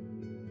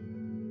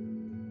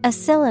 A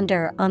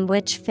cylinder on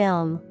which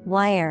film,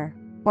 wire,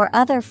 or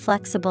other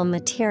flexible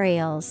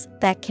materials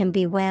that can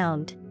be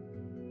wound.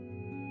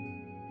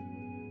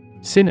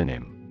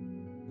 Synonym.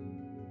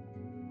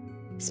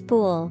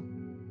 Spool,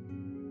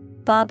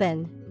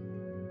 bobbin,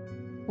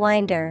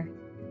 winder.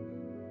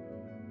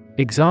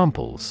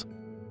 Examples.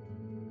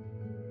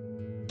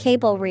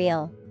 Cable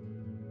reel.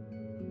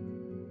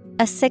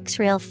 A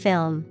 6-reel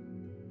film.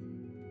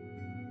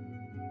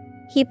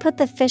 He put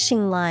the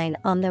fishing line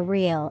on the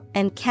reel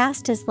and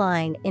cast his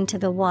line into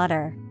the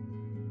water.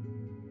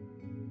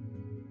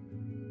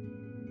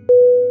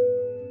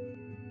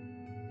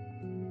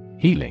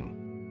 Healing.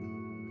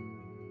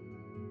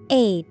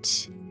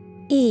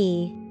 H-E-A-L-I-N-G.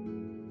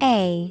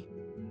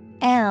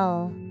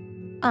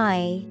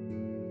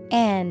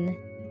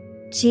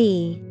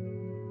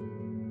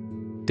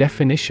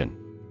 Definition.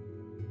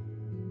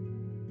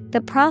 The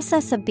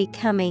process of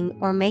becoming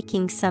or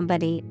making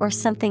somebody or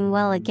something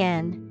well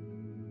again.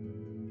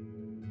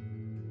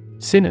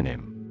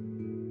 Synonym.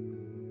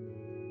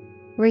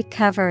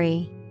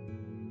 Recovery,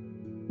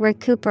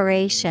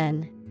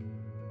 recuperation,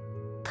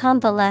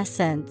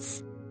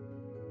 convalescence.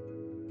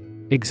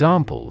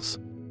 Examples.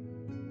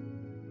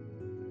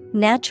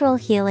 Natural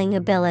healing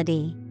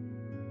ability.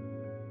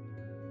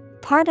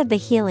 Part of the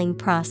healing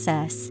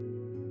process.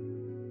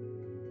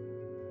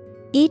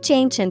 Each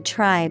ancient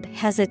tribe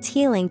has its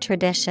healing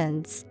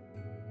traditions.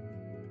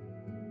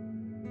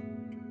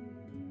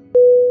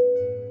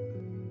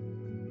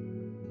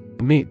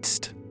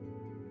 Midst.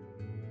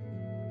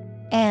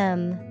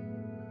 M-I-D-S-T.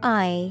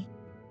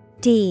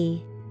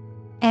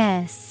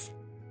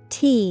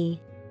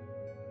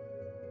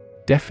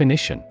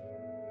 Definition.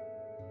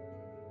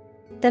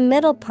 The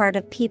middle part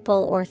of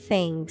people or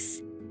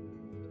things.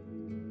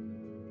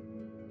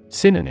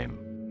 Synonym.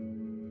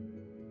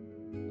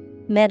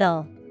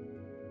 Middle,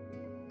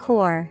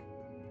 core,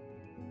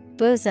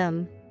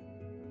 bosom.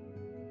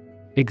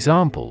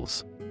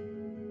 Examples.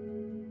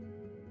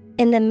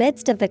 In the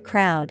midst of the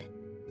crowd.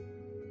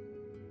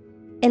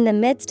 In the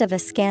midst of a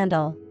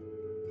scandal.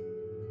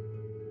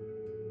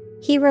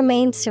 He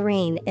remained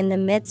serene in the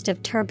midst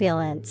of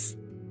turbulence.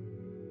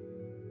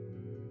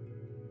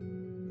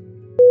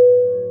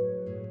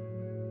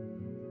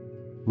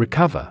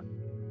 Recover.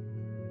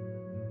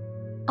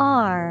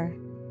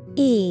 R-E-C-O-V-E-R.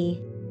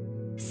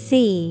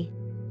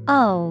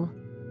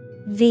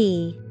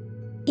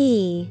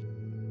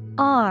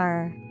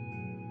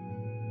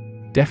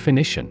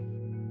 Definition.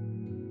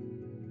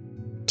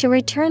 To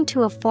return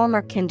to a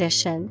former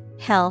condition,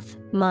 health,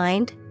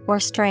 mind, or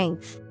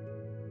strength.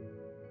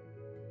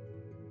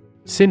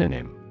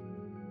 Synonym.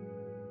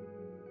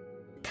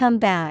 Come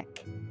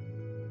back,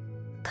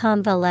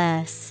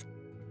 convalesce,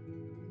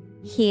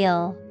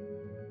 heal.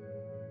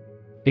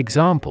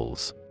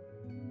 Examples.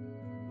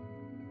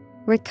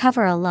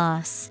 Recover a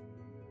loss.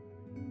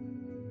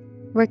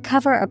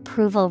 Recover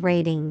approval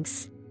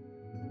ratings.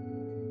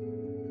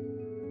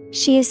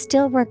 She is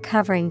still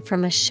recovering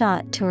from a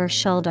shot to her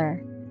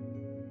shoulder.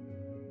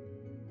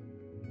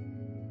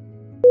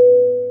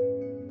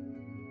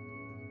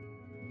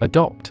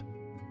 Adopt.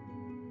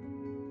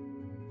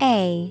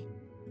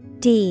 A-D-O-P-T.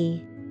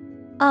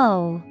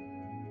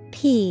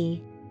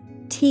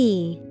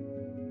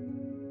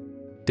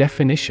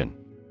 Definition.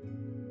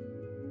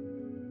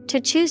 To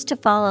choose to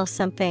follow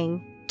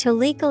something, to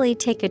legally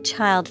take a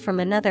child from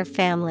another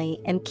family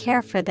and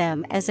care for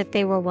them as if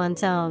they were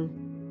one's own.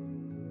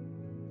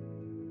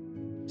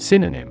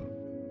 Synonym.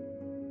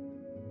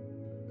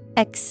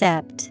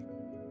 Accept,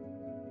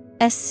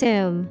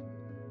 assume,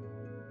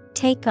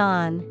 take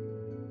on.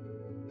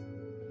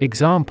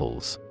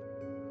 Examples.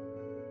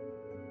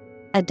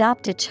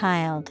 Adopt a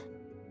child.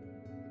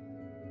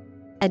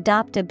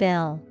 Adopt a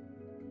bill.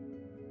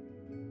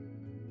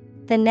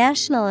 The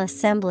National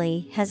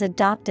Assembly has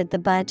adopted the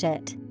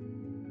budget.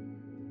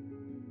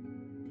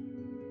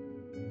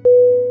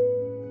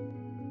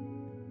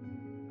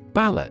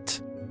 Ballot.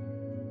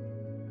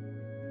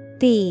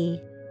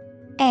 B-A-L-L-O-T.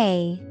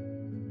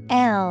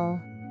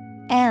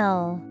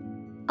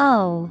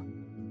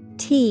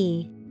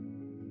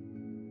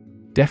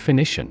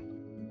 Definition.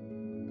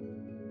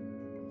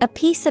 A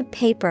piece of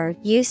paper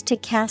used to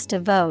cast a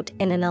vote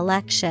in an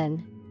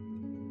election.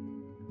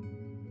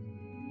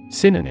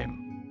 Synonym.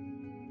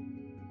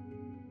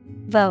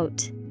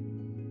 Vote,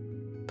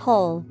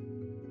 poll,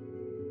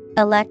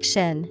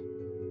 election.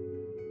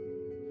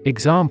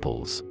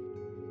 Examples.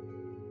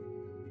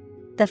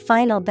 The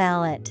final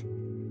ballot.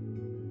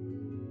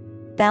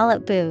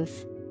 Ballot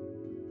booth.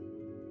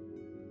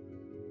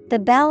 The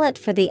ballot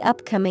for the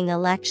upcoming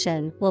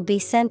election will be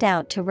sent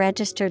out to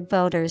registered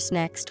voters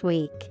next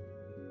week.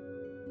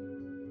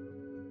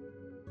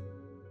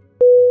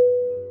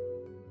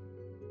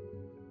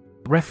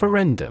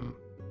 Referendum.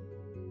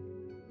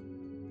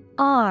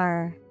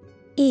 R-E-F-E-R-E-N-D-U-M.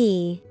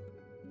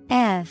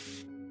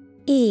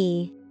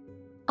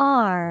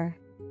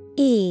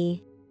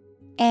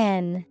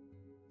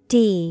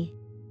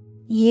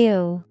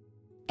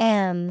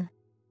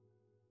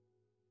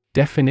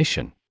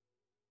 Definition.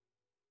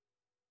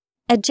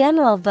 A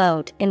general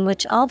vote in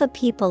which all the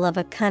people of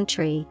a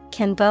country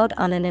can vote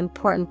on an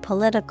important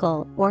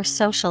political or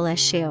social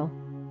issue.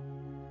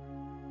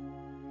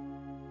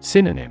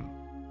 Synonym.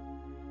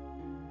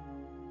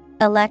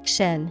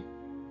 Election,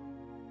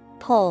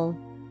 poll,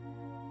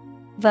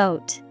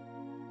 vote.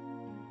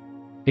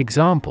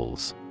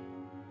 Examples.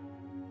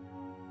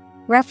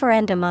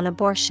 Referendum on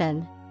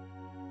abortion.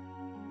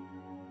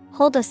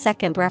 Hold a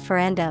second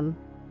referendum.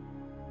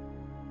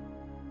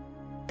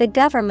 The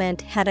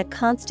government had a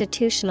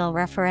constitutional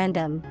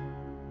referendum.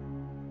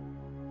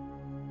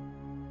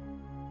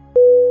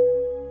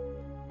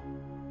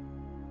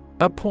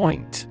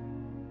 Appoint.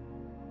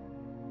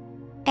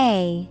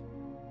 A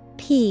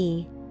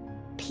P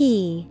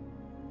P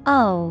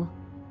O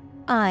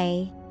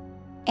I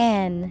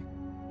N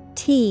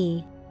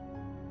T.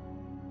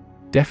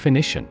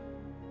 Definition.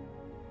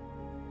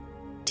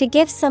 To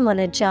give someone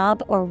a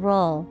job or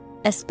role,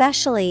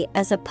 especially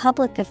as a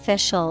public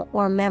official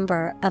or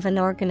member of an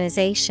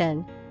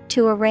organization,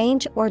 to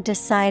arrange or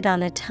decide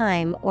on a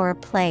time or a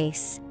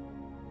place.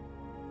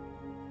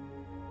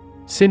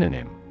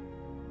 Synonym.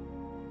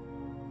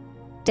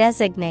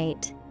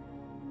 Designate,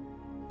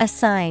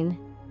 assign,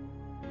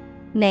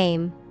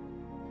 name.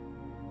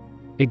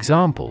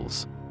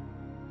 Examples.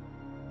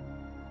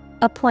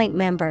 Appoint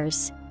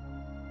members.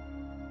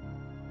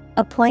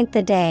 Appoint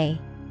the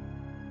day.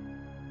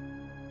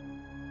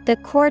 The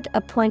court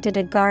appointed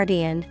a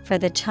guardian for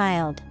the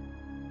child.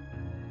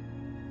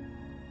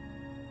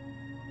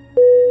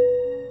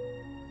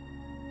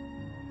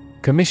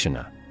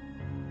 Commissioner.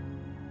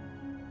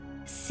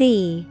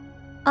 C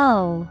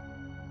O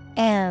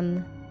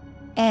M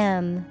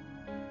M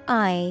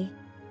I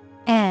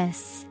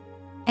S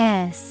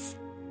S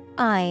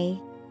I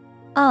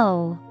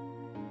O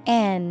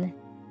N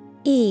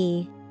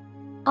E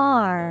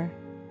R.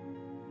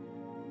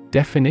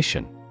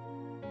 Definition.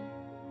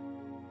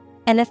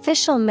 An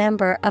official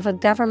member of a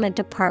government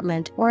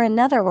department or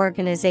another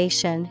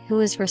organization who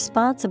is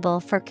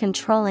responsible for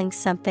controlling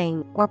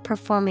something or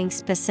performing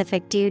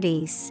specific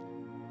duties.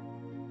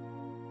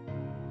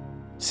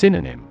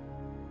 Synonym.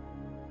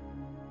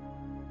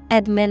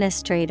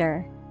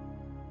 Administrator,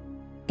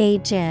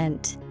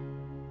 agent,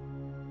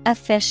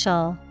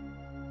 official.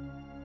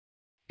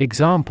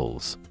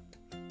 Examples.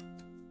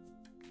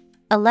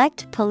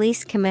 Elect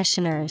police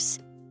commissioners.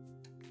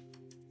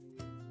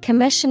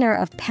 Commissioner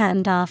of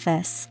Patent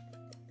Office.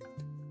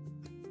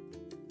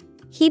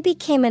 He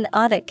became an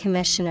audit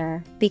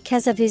commissioner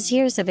because of his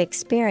years of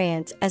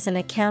experience as an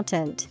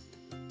accountant.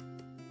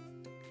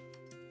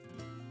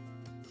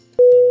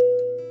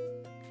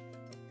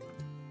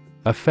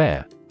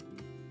 Affair.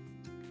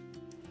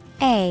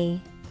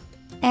 A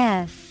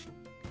F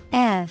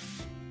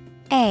F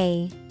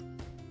A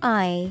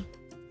I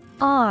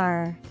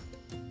R.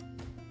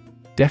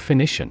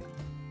 Definition.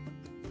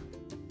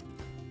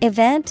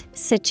 Event,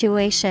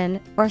 situation,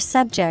 or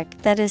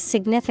subject that is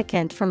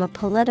significant from a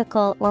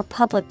political or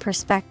public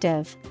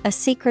perspective, a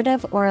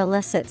secretive or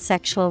illicit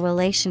sexual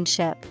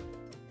relationship.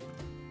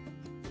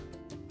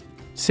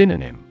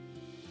 Synonym.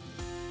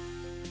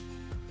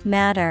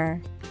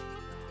 Matter,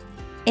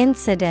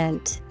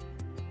 incident,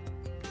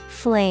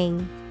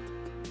 fling.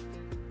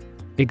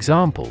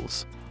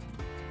 Examples.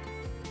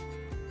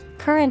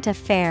 Current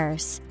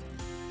affairs.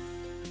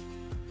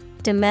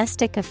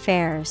 Domestic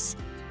affairs.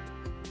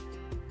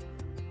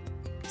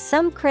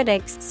 Some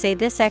critics say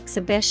this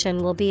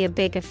exhibition will be a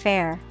big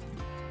affair.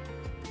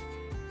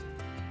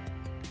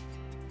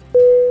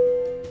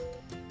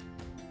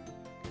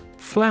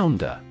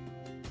 Flounder.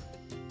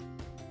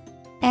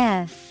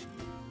 F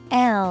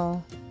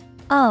L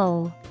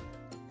O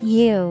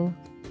U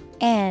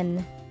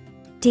N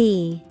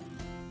D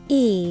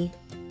E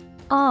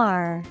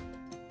R.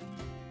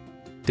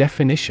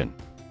 Definition.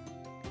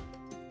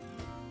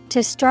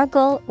 To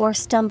struggle or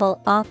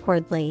stumble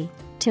awkwardly,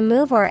 to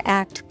move or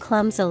act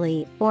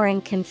clumsily or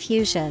in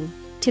confusion,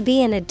 to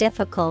be in a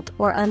difficult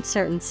or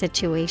uncertain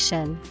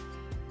situation.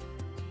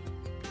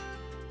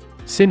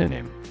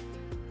 Synonym: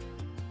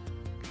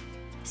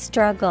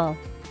 Struggle,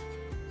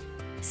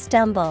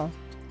 stumble,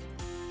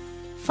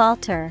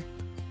 falter.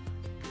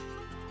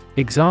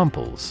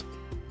 Examples: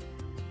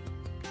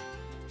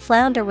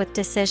 Flounder with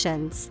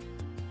decisions.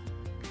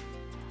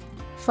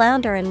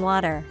 Flounder in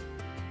water.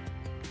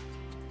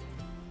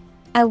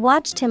 I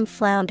watched him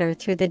flounder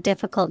through the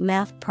difficult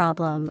math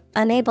problem,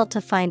 unable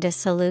to find a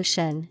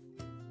solution.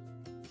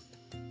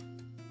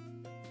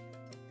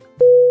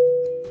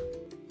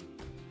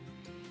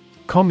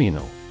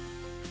 Communal.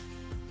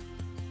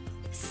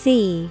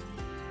 C-O-M-M-U-N-A-L.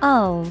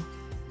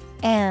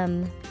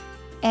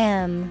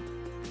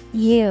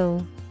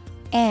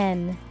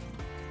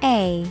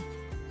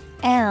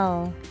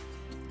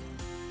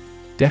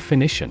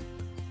 Definition: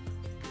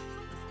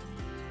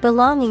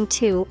 Belonging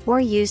to or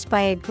used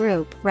by a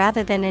group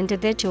rather than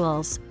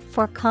individuals,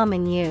 for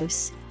common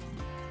use.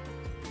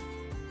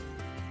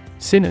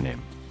 Synonym: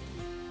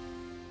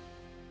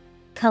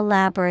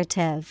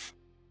 Collaborative,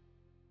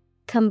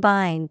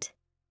 combined,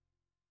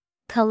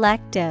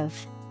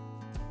 collective.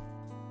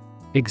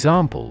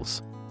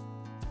 Examples: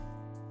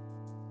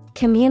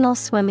 Communal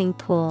swimming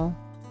pool.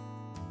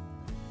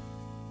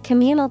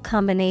 Communal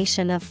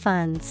combination of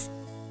funds.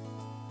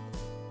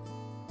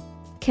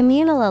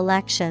 Communal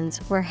elections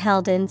were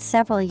held in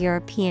several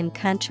European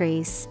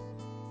countries.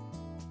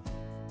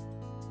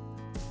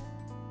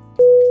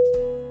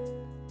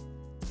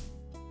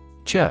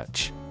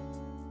 Church.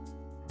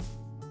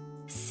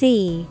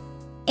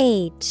 C-H-U-R-C-H.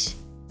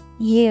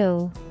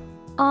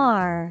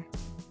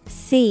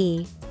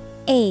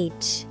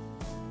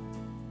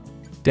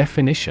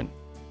 Definition: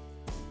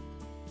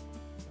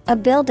 A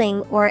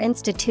building or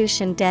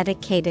institution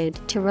dedicated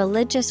to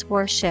religious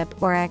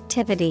worship or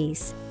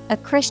activities, a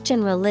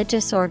Christian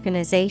religious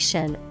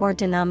organization or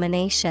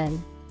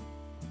denomination.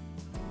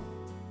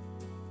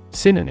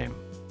 Synonym: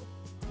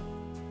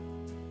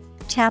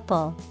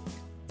 Chapel,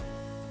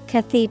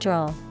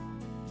 cathedral,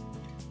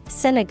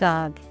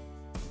 synagogue.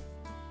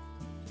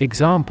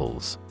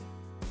 Examples: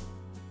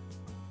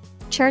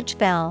 Church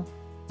bell.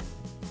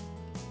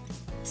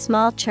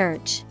 Small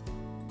church.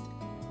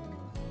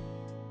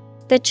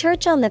 The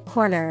church on the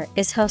corner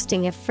is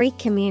hosting a free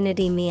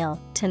community meal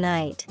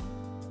tonight.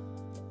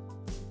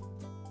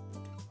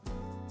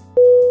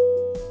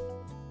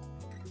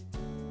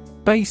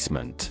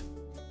 Basement.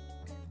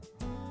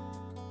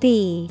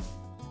 B-A-S-E-M-E-N-T.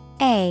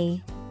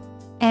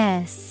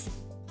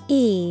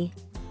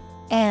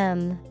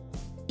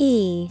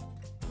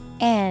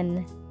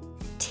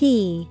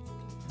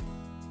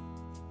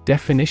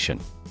 Definition: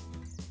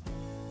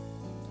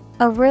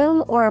 A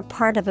room or a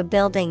part of a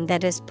building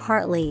that is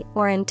partly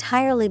or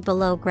entirely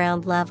below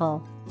ground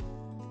level.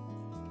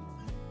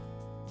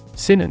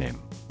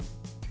 Synonym: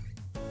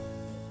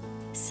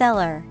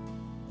 Cellar,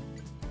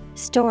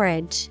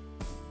 storage,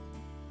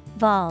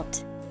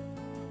 vault.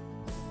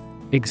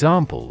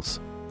 Examples: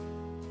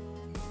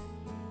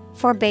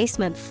 For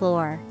basement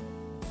floor.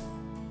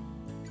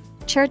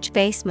 Church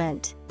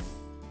basement.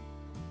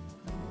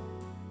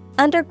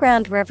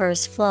 Underground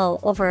rivers flow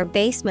over a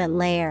basement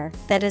layer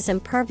that is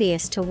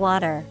impervious to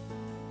water.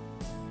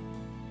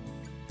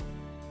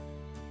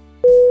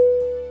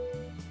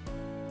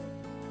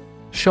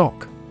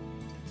 Shock.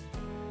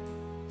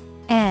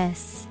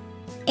 S-H-O-C-K.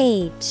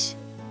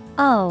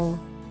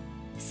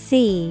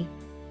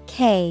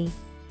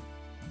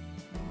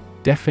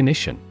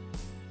 Definition: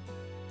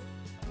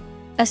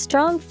 A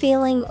strong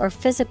feeling or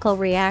physical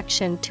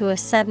reaction to a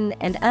sudden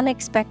and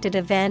unexpected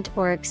event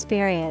or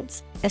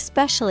experience,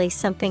 especially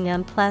something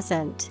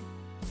unpleasant.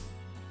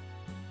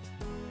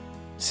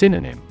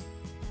 Synonym: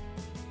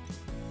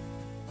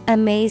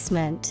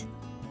 Amazement,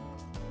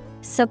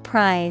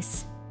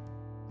 surprise,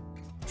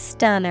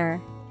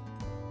 stunner.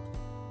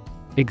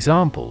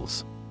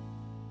 Examples: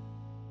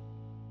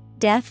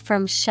 Death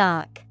from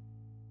shock.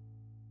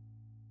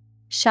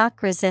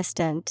 Shock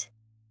resistant.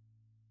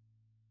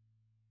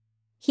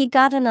 He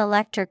got an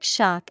electric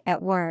shock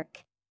at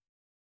work.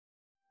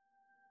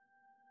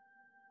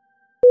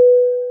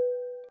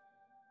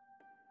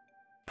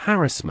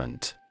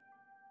 Harassment.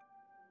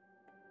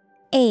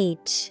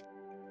 H-A-R-A-S-S-M-E-N-T.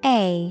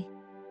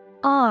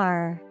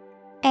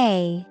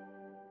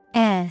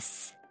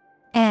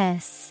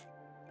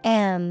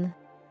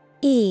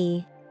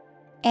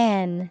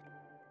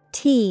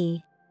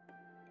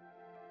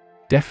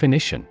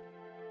 Definition: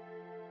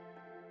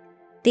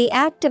 The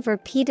act of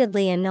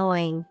repeatedly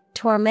annoying,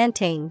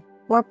 tormenting,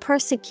 or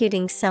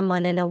persecuting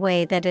someone in a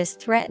way that is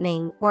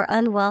threatening or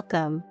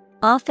unwelcome,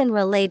 often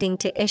relating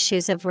to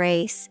issues of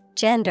race,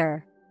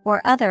 gender,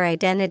 or other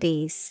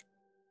identities.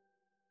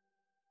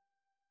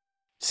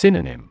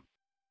 Synonym: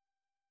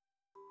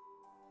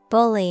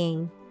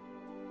 Bullying,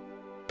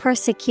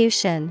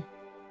 persecution,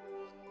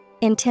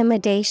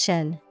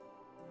 intimidation.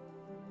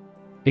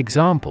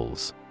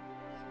 Examples: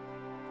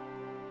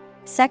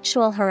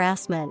 Sexual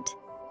harassment,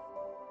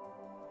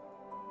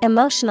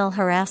 emotional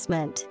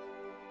harassment.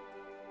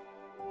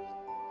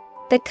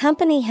 The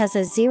company has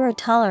a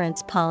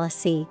zero-tolerance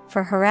policy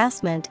for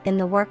harassment in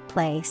the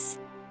workplace.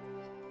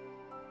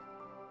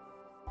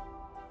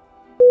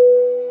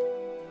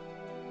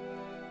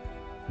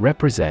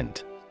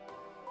 Represent.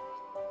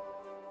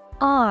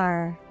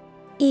 R-E-P-R-E-S-E-N-T.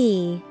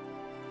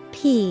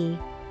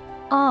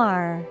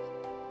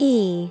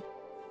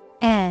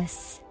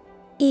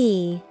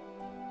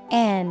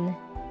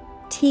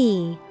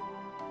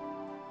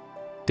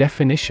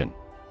 Definition.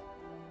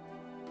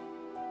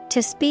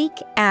 To speak,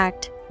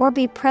 act, or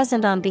be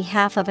present on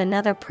behalf of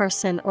another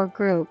person or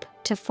group,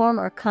 to form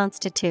or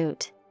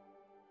constitute.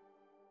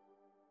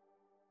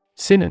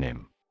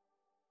 Synonym.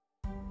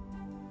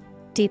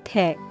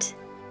 Depict,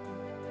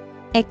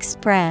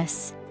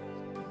 express,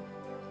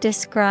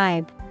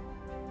 describe.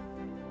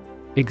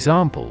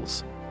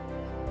 Examples.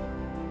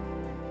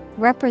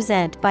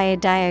 Represent by a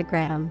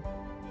diagram.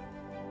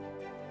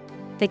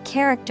 The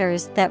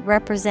characters that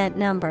represent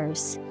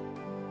numbers.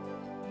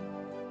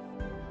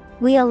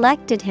 We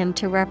elected him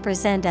to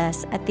represent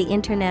us at the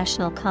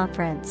international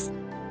conference.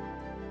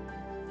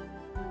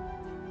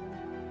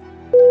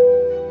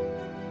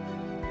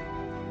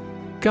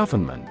 Government.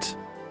 Government.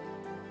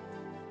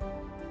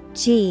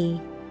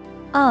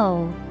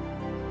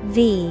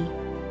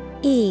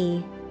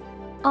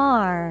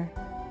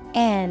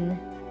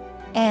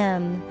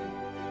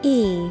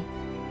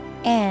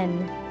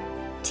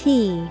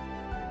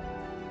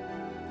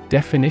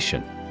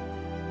 Definition.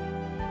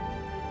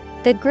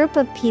 The group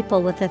of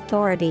people with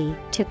authority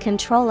to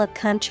control a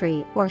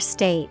country or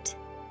state.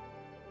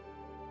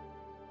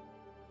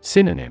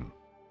 Synonym.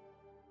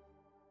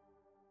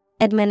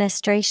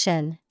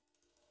 Administration,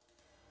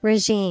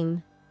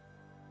 regime,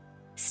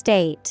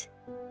 state.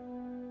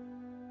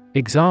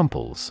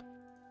 Examples.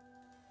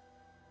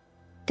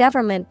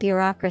 Government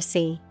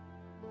bureaucracy.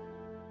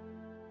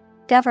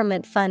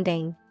 Government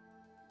funding.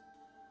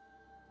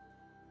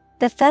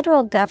 The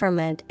federal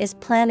government is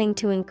planning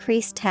to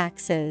increase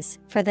taxes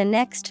for the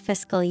next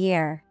fiscal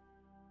year.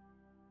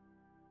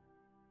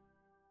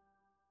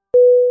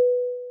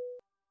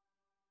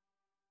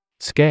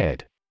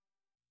 Scared.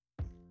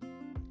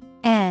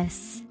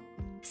 S-C-A-R-E-D.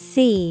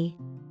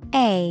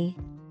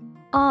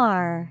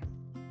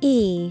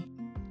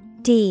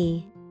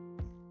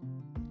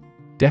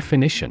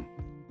 Definition.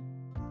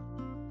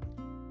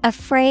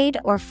 Afraid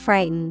or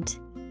frightened.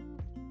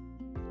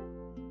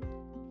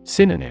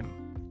 Synonym.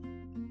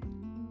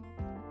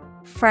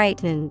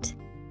 Frightened,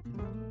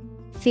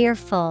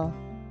 fearful,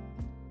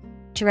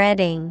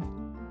 dreading.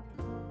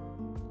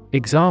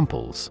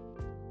 Examples.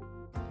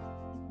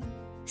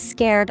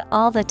 Scared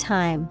all the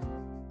time.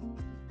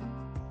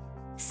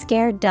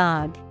 Scared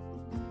dog.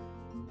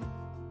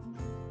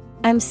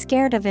 I'm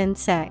scared of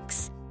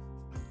insects.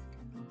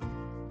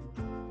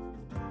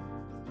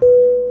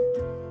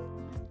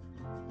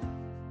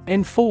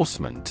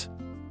 Enforcement.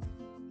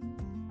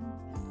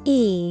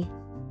 E-N-F-O-R-C-E-M-E-N-T.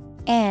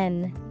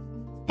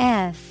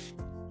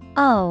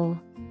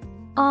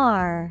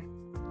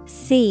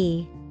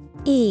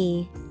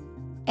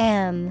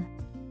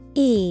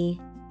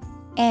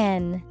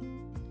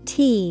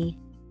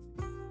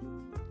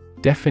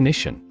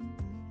 Definition.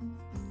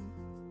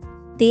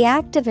 The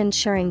act of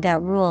ensuring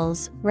that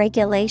rules,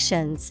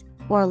 regulations,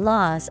 or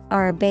laws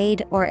are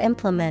obeyed or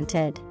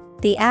implemented.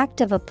 The act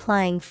of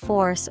applying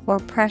force or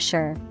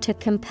pressure to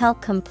compel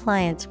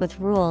compliance with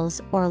rules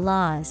or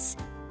laws.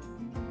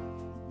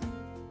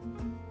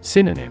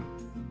 Synonym.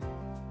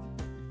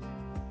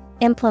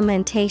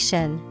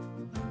 Implementation,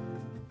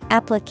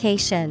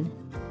 application,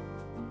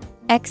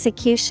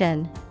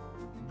 execution.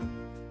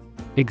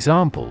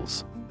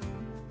 Examples.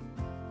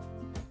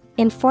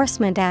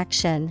 Enforcement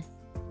action.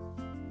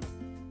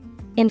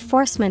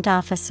 Enforcement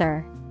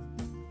officer.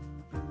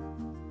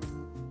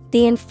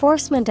 The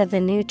enforcement of the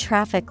new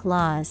traffic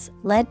laws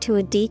led to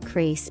a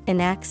decrease in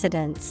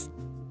accidents.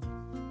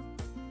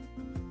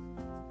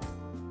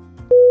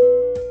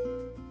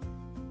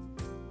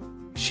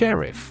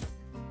 Sheriff.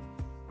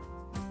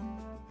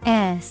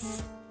 S-H-E-R-I-F-F.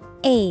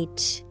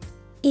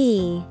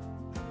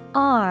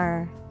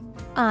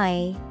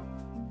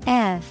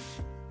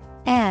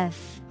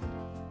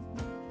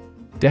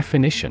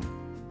 Definition.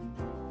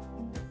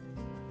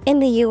 In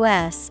the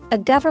U.S., a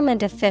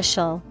government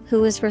official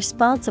who is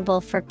responsible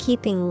for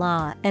keeping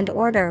law and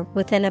order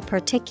within a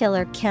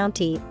particular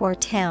county or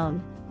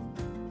town.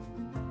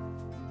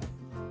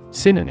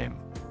 Synonym.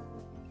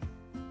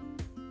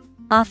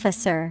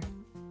 Officer,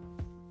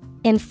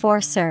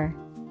 enforcer.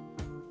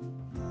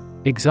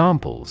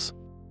 Examples.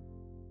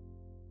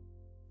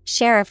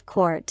 Sheriff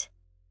court.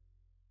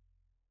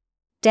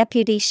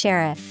 Deputy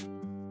sheriff.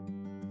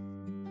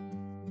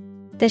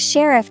 The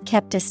sheriff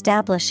kept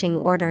establishing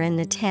order in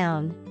the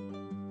town.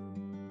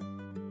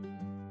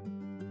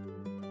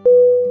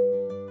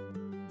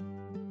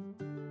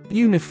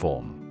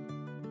 Uniform.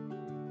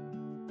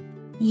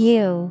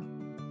 U-N-I-F-O-R-M.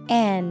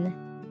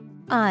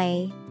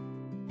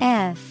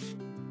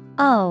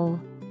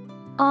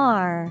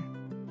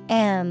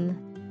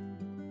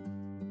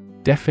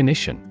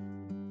 Definition.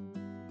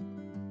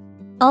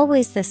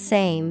 Always the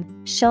same,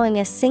 showing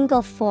a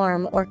single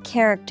form or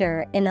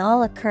character in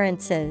all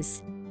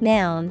occurrences.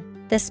 Noun,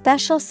 the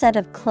special set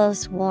of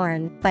clothes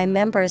worn by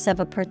members of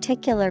a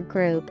particular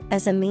group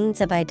as a means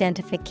of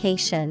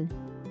identification.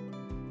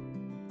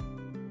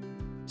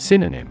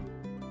 Synonym: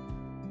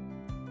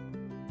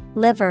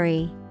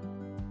 Livery,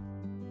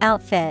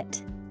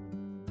 outfit.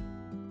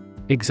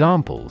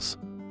 Examples: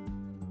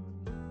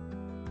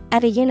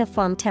 At a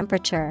uniform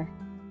temperature.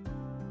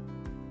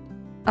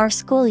 Our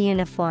school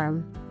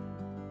uniform.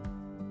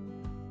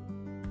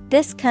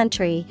 This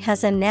country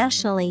has a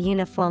nationally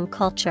uniform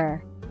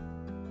culture.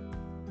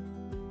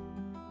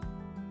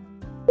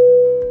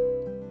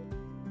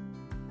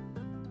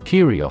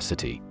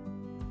 Curiosity.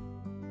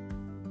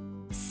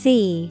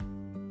 Curiosity.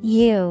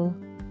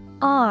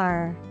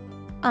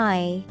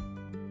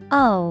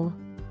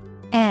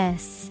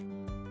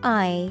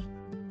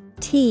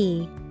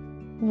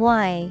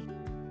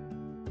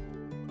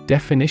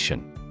 Definition: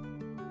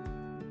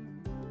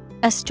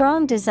 A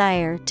strong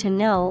desire to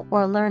know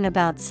or learn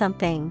about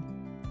something.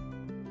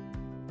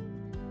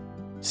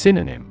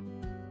 Synonym: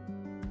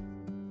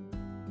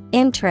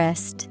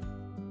 Interest,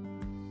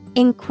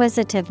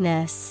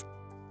 inquisitiveness,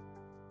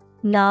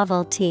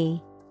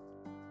 novelty.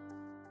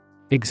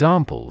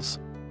 Examples: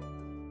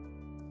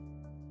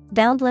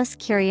 Boundless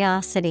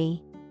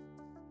curiosity.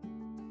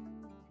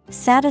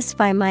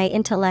 Satisfy my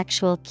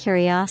intellectual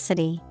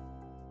curiosity.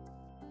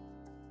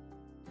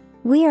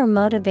 We are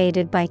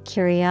motivated by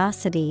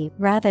curiosity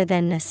rather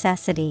than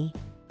necessity.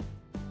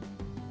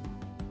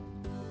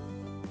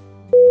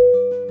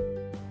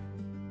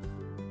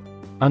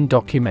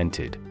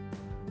 Undocumented.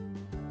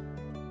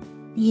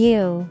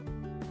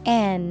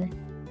 Undocumented.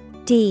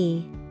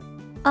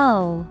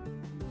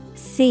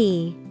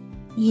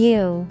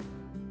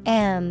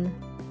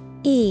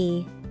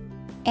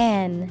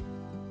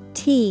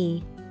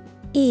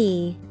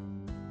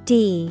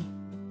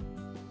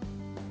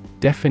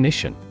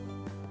 Definition: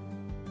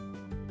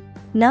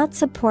 Not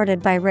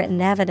supported by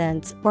written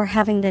evidence or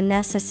having the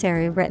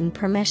necessary written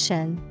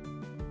permission.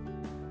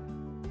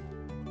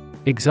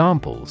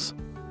 Examples: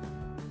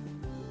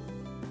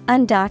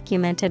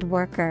 Undocumented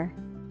worker.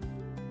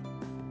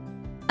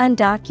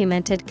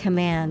 Undocumented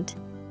command.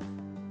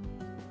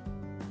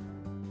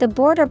 The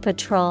Border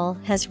Patrol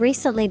has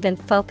recently been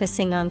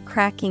focusing on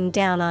cracking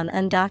down on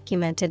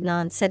undocumented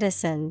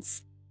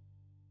non-citizens.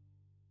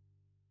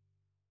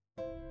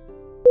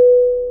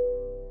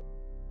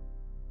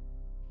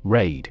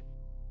 Raid.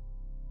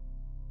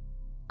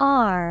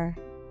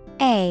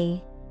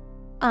 R-A-I-D.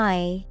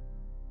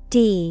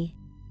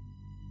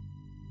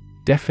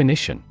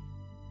 Definition: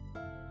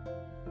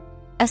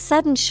 A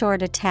sudden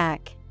short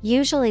attack,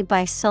 usually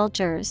by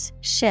soldiers,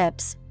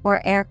 ships,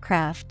 or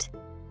aircraft.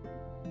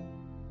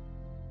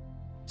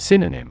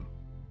 Synonym: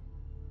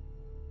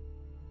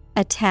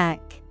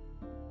 Attack,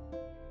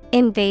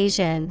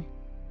 invasion,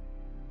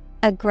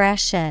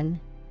 aggression.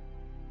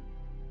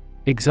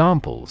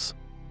 Examples: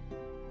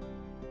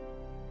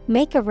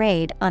 Make a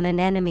raid on an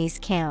enemy's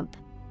camp.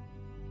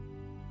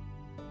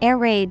 Air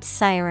raid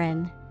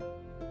siren.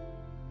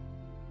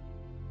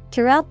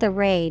 Throughout the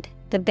raid,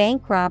 the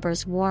bank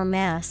robbers wore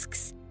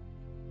masks.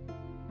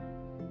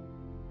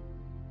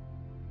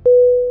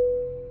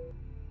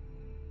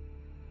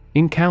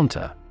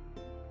 Encounter.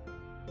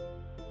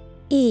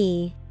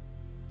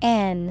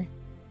 ENCOUNTER.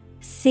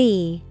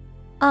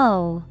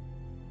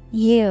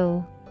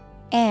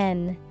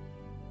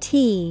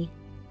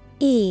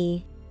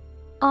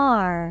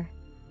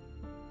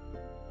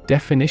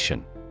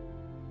 Definition: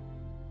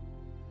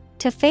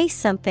 To face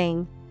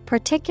something,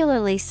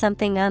 particularly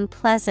something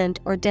unpleasant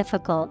or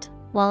difficult,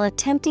 while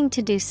attempting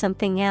to do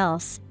something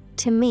else,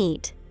 to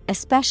meet,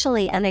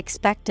 especially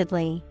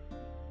unexpectedly.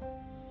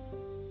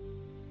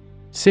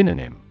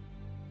 Synonym: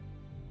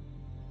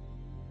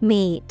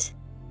 Meet,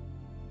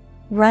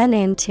 run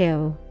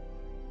into,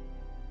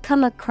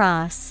 come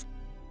across.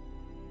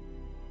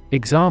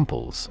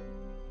 Examples: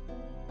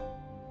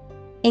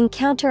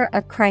 Encounter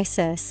a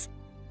crisis.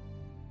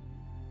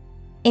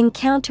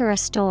 Encounter a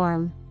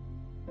storm.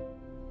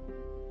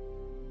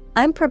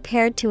 I'm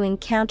prepared to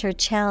encounter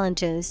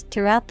challenges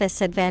throughout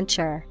this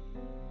adventure.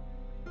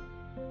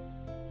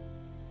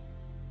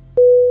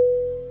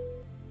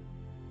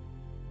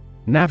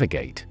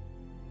 Navigate.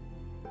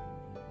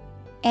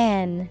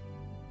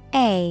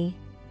 Navigate.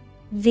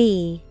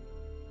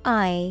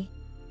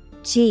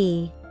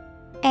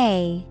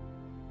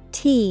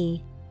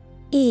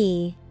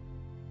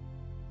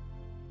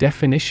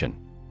 Definition: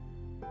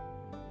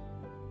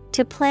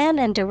 To plan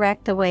and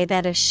direct the way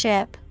that a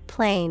ship,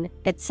 plane,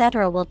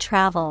 etc. will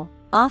travel,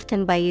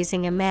 often by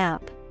using a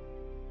map.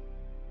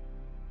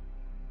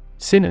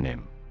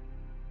 Synonym: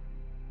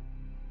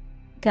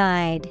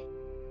 Guide,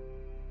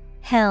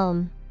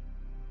 helm,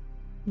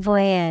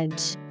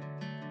 voyage.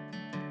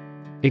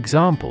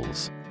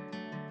 Examples: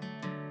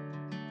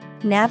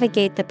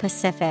 Navigate the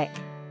Pacific.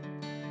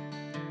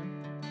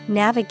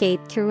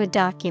 Navigate through a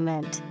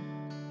document.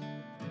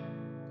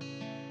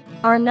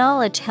 Our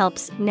knowledge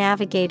helps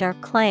navigate our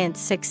clients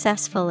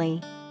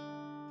successfully.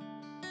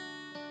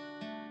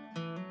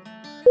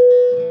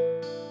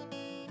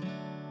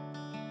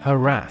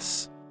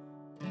 Harass.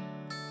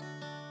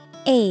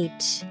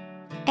 Harass.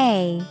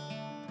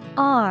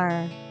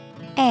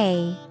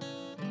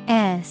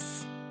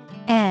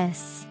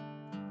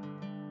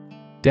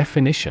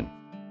 Definition: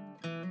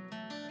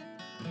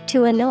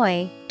 to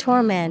annoy,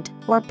 torment,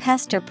 or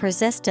pester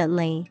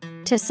persistently,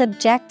 to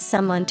subject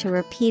someone to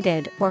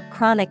repeated or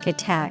chronic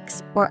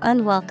attacks or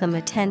unwelcome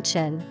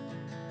attention.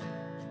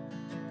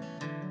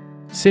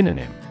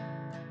 Synonym: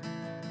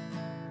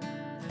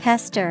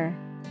 Pester,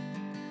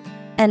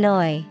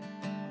 annoy,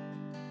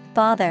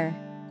 bother.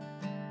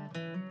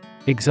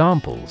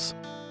 Examples: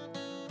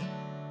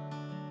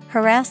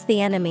 harass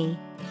the enemy,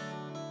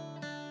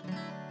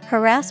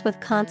 harass with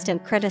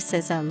constant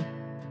criticism.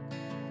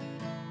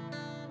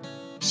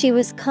 She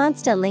was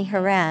constantly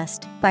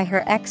harassed by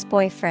her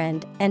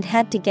ex-boyfriend and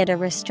had to get a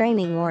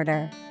restraining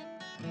order.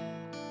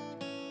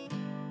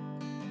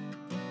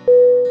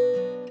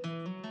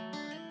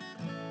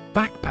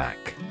 Backpack.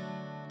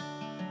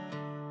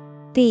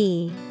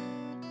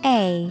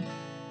 B-A-C-K-P-A-C-K.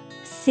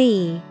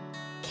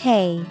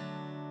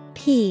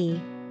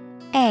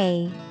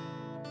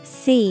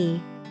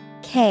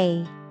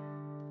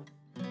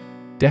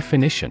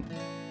 Definition: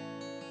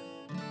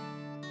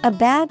 a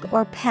bag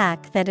or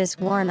pack that is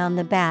worn on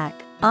the back,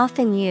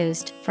 often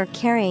used for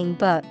carrying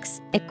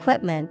books,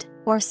 equipment,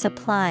 or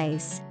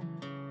supplies.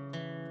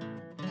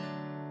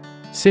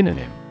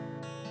 Synonym: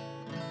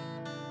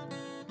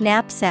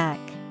 knapsack,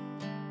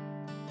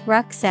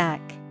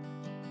 rucksack,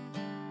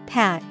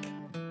 pack.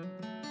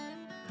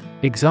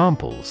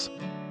 Examples: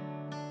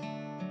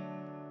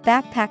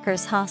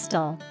 backpacker's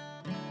hostel,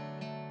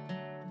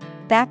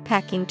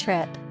 backpacking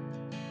trip.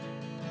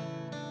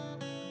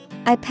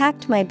 I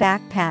packed my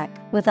backpack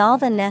with all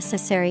the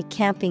necessary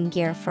camping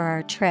gear for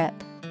our trip.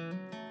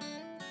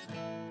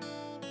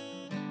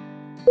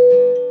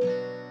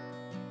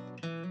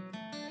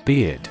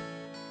 Beard.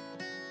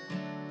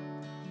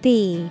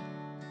 B-E-A-R-D.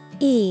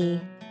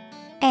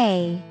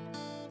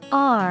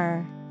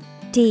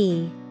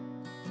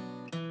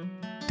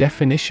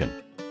 Definition: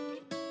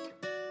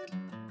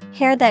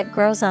 hair that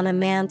grows on a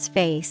man's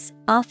face,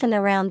 often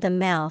around the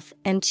mouth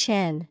and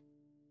chin.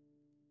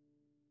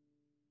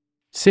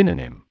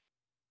 Synonym: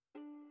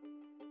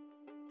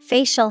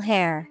 facial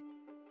hair,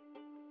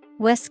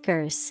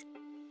 whiskers,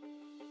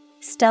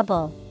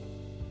 stubble.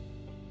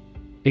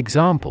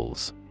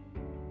 Examples: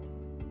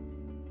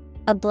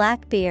 a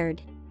black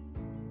beard,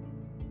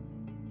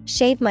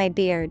 shave my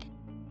beard.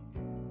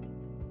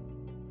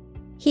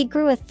 He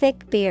grew a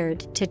thick beard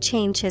to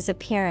change his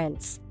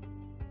appearance.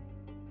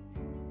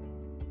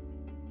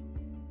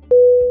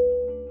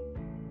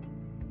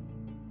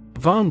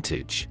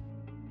 Vantage.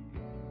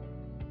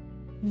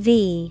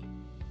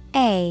 V-A-N-T-A-G-E.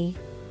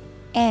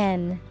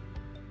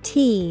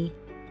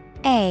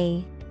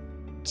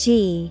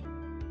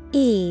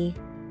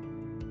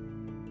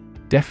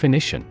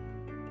 Definition: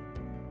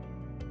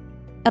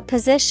 a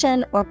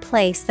position or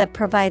place that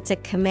provides a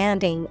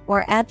commanding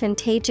or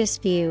advantageous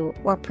view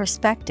or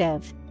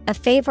perspective, a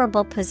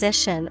favorable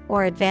position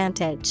or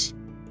advantage.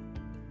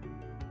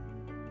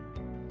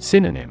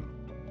 Synonym: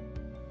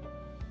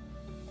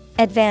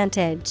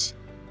 advantage,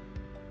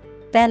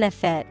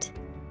 benefit,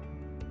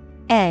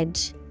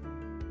 edge.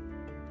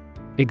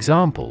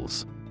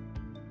 Examples: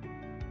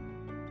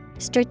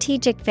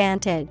 strategic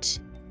vantage,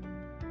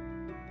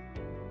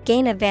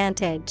 gain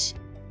advantage.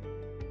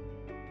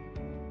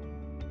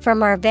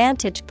 From our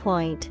vantage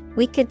point,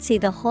 we could see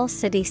the whole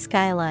city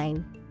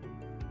skyline.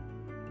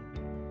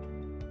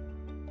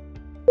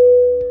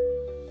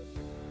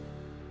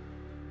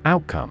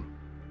 Outcome.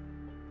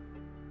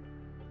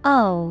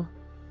 O-U-T-C-O-M-E.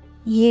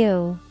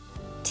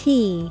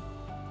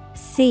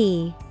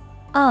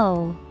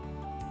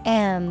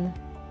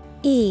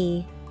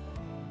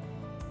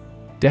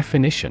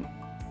 Definition: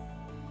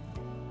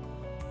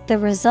 the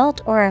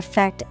result or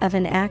effect of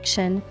an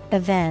action,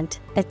 event,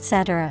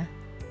 etc.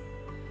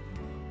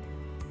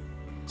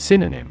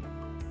 Synonym: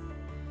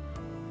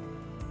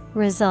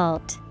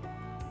 result,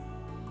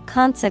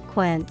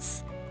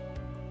 consequence,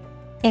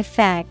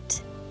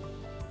 effect.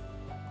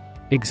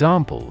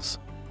 Examples: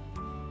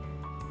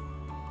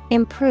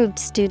 improved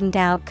student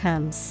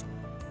outcomes,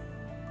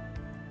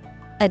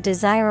 a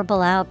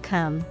desirable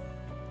outcome.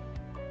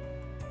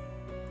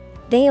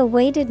 They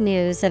awaited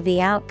news of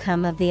the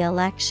outcome of the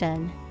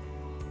election.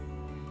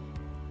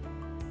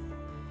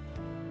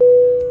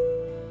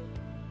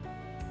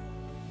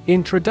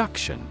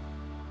 Introduction.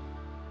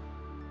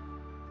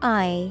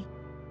 I-N-T-R-O-D-U-C-T-I-O-N.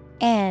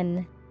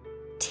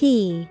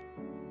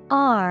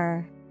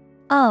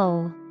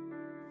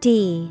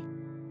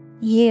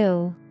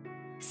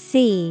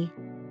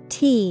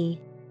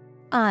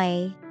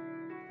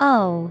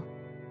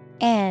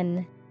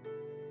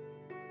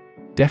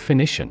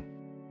 Definition: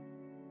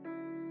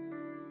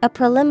 a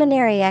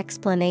preliminary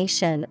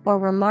explanation or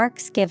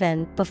remarks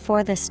given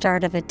before the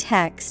start of a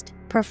text,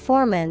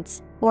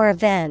 performance, or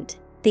event,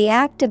 the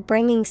act of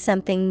bringing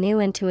something new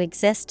into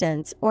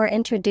existence or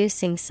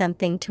introducing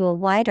something to a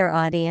wider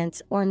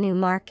audience or new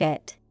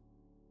market.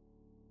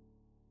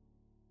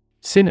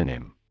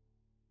 Synonym: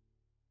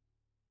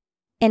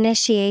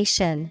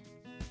 initiation,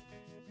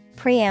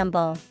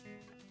 Preamble.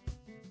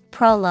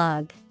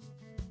 Prologue.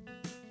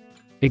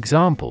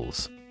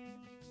 Examples: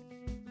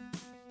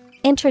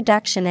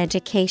 Introduction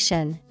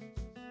education.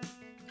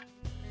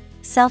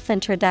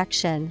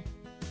 Self-introduction.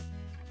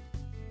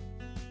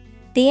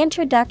 The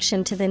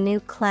introduction to the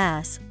new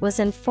class was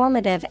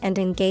informative and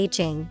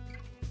engaging.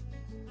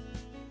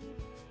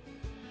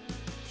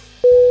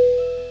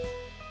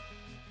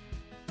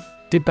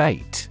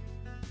 Debate.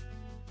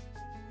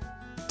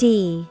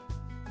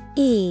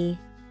 D-E-B-A-T-E.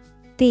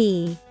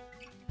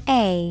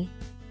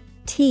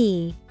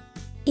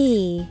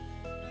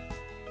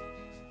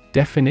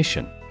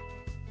 Definition: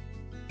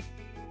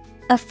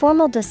 A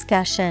formal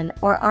discussion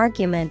or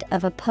argument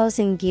of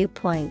opposing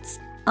viewpoints,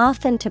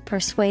 often to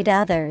persuade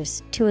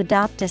others to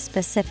adopt a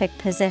specific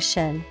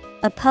position,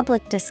 a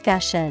public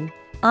discussion,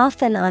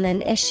 often on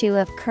an issue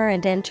of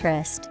current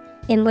interest,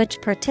 in which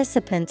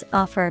participants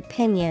offer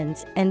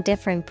opinions and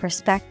differing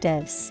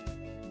perspectives.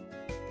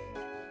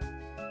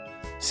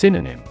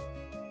 Synonym: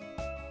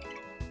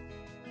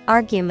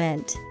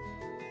 Argument,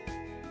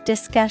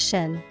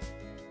 discussion,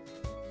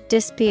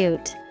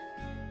 dispute.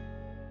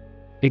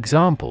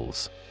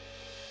 Examples: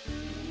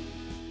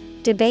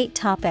 Debate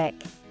topic.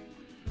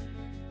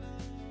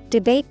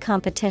 Debate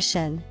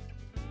competition.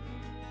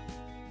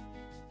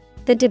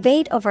 The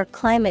debate over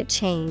climate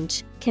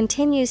change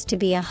continues to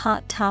be a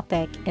hot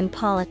topic in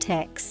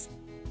politics.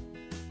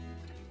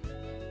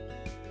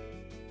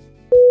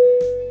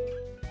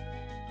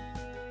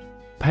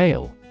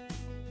 Pale.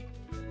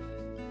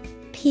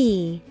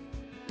 P-A-L-E.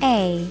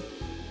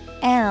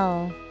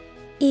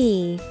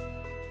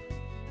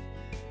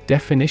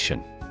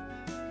 Definition: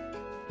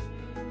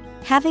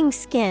 Having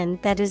skin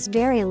that is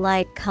very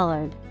light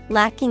colored,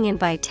 lacking in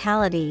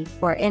vitality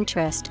or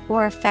interest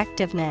or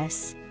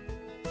effectiveness.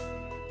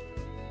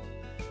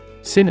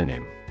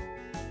 Synonym: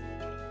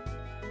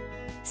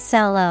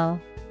 Sallow,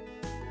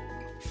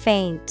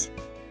 faint,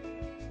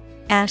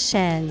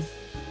 ashen.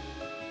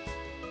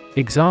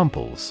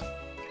 Examples: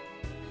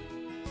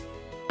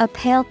 A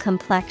pale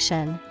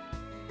complexion.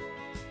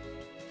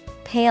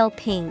 Pale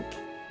pink.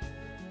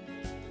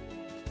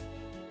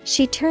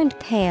 She turned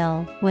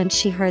pale when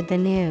she heard the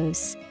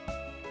news.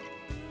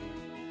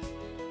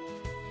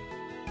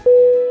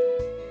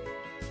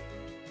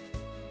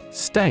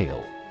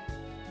 Stale.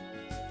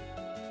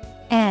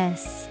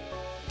 S-T-A-L-E.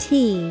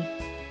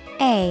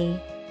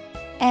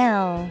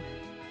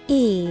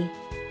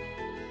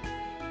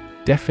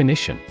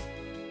 Definition: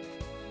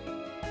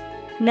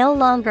 No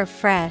longer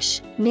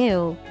fresh,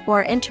 new,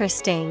 or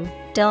interesting,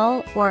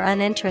 dull or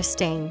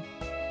uninteresting.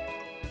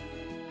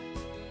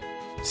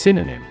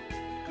 Synonym: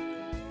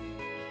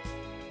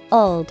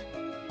 Old,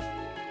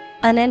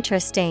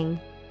 uninteresting,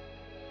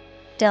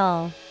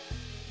 dull.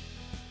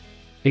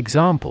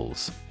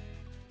 Examples: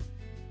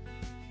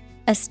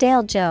 A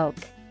stale joke.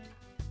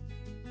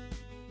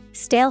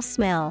 Stale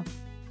smell.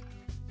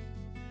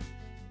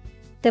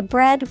 The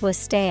bread was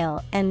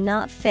stale and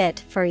not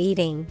fit for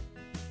eating.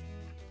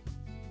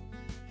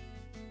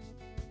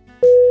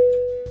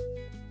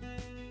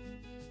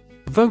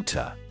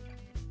 Voter.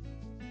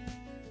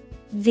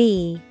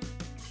 V-O-T-E-R.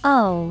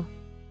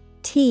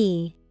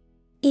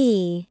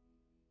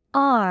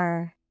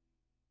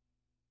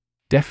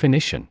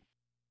 Definition: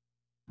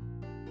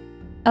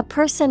 A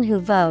person who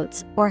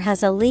votes or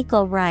has a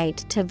legal right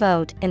to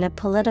vote in a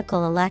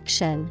political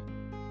election.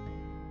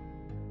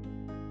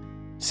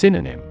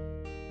 Synonym: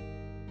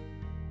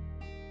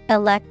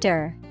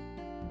 Elector,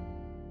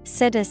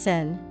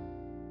 citizen.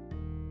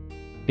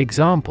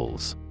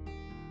 Examples: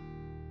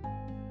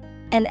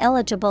 An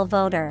eligible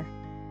voter.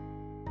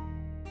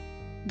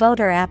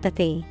 Voter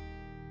apathy.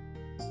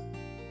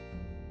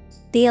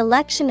 The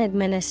election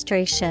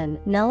administration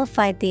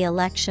nullified the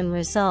election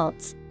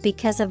results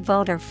because of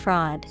voter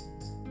fraud.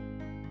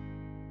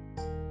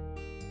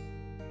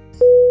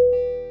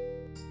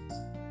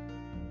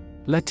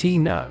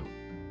 Latino.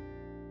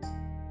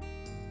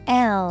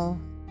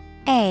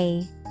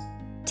 L-A-T-I-N-O.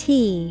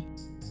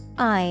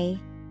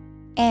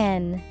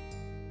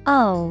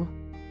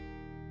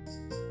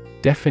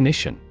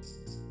 Definition: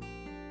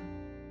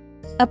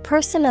 A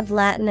person of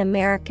Latin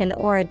American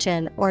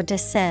origin or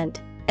descent,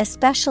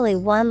 especially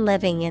one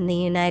living in the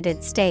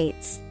United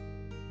States.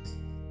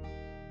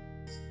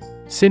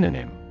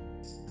 Synonym: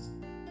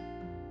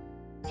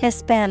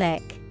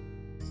 Hispanic,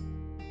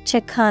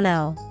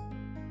 Chicano.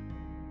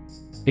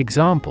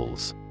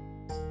 Examples: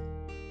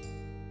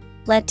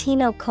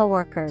 Latino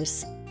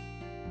coworkers.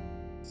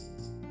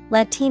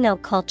 Latino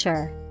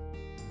culture.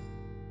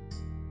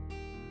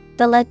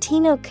 The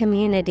Latino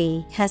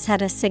community has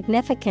had a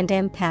significant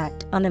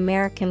impact on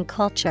American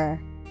culture.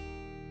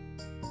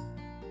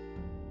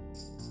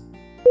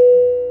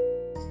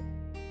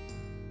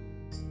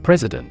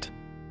 President.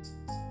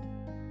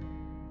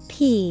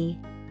 P-R-E-S-I-D-E-N-T.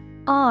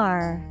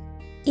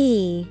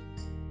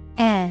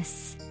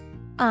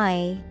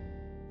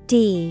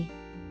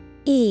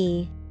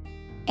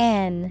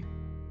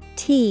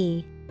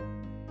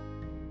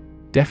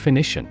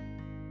 Definition: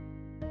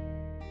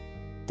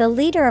 The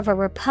leader of a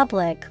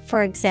republic,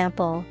 for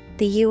example,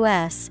 the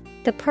U.S.,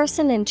 The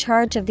person in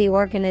charge of the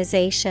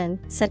organization,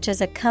 such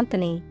as a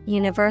company,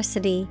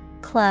 university,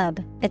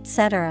 club,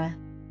 etc.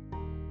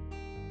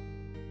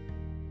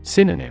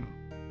 Synonym: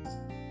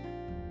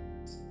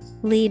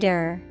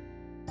 Leader,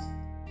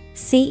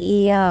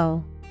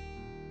 CEO,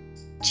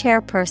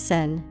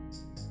 Chairperson.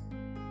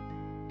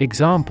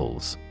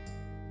 Examples: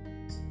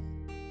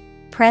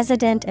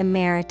 President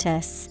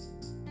Emeritus,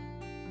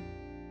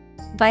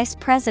 Vice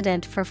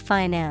President for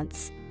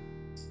Finance.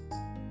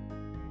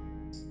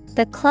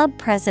 The club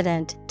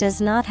president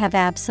does not have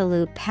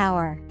absolute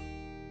power.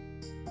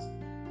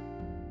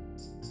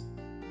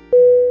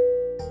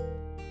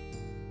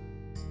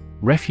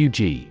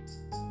 Refugee.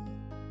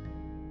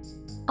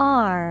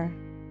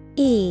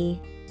 R-E-F-U-G-E.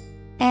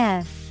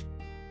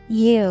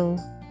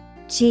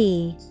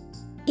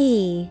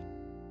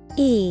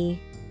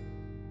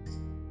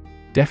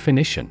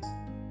 Definition: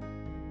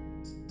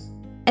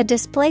 a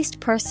displaced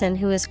person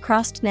who has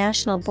crossed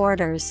national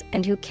borders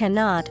and who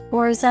cannot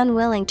or is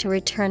unwilling to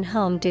return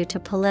home due to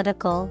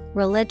political,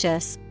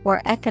 religious,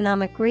 or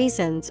economic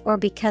reasons or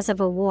because of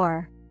a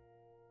war.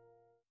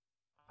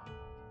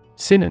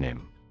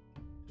 Synonym: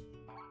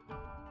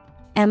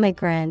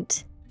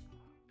 Immigrant,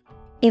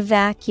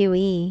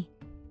 Evacuee,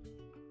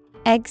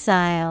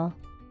 Exile.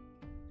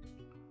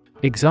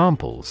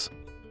 Examples: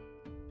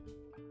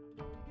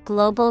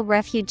 Global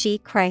refugee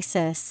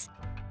crisis.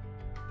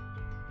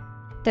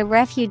 The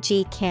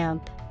refugee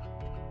camp.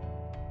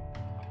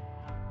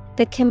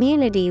 The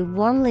community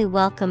warmly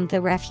welcomed the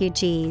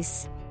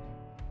refugees.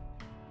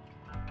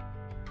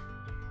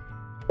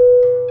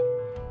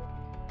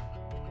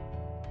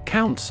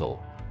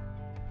 Council.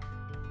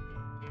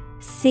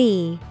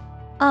 C-O-U-N-C-I-L.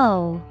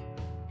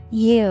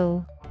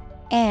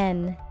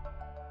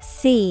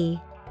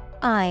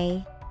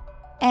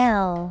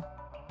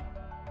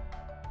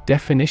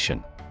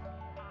 Definition: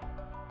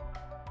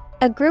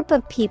 a group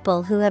of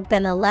people who have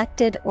been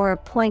elected or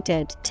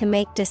appointed to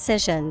make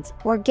decisions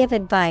or give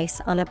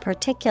advice on a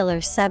particular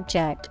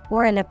subject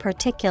or in a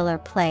particular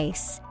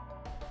place.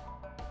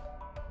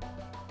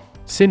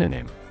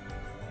 Synonym: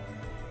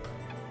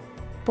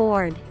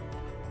 Board,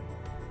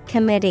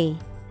 Committee,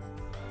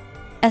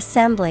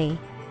 Assembly.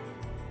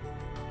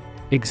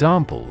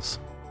 Examples: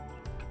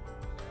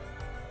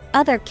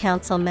 other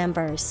council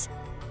members.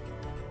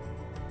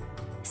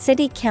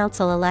 City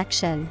council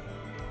election.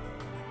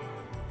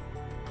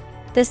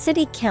 The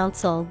city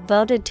council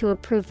voted to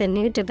approve a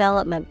new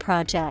development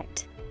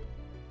project.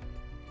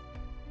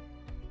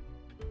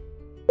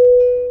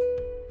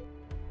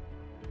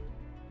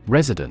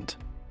 Resident.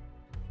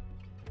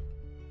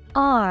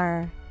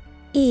 R-E-S-I-D-E-N-T.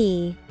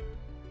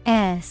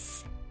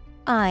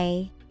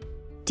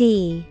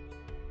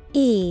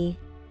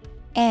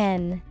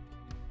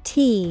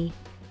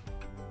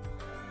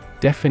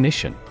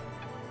 Definition: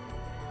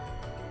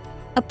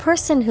 a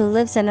person who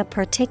lives in a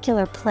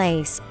particular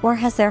place or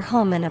has their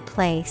home in a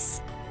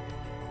place.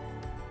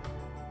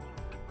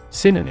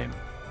 Synonym: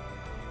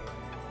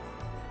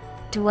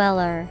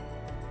 Dweller,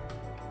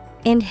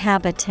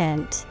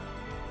 Inhabitant,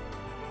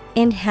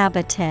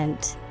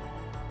 Inhabitant.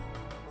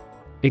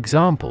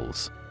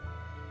 Examples: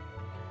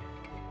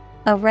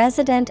 a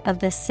resident of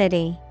the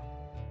city.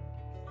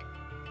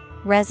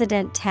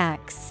 Resident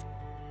tax.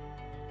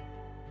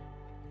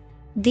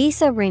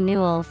 Visa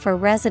renewal for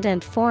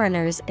resident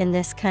foreigners in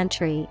this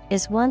country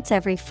is once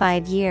every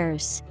 5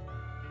 years.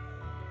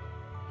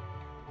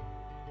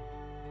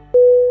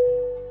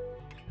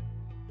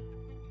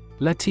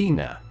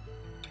 Latina.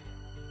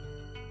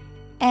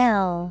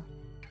 L-A-T-I-N-A.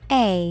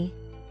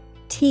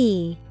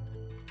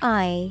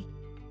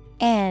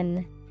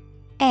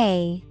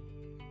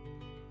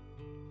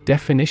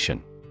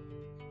 Definition: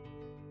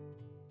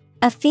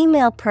 a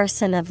female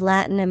person of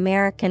Latin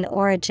American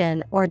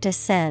origin or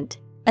descent,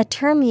 a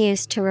term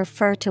used to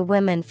refer to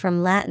women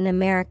from Latin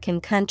American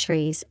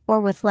countries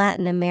or with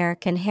Latin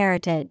American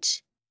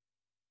heritage.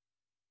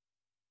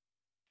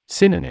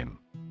 Synonym: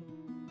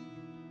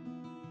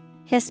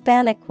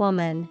 Hispanic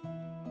woman.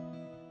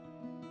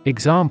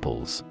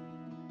 Examples: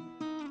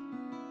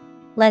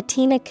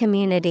 Latina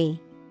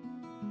community.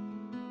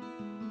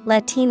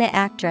 Latina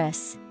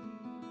actress.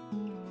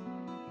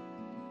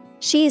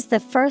 She is the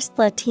first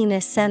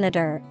Latina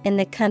senator in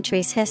the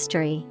country's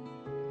history.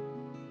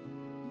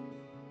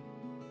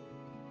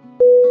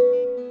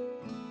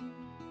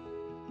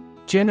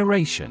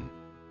 Generation.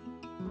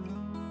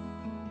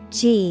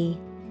 G-E-N-E-R-A-T-I-O-N.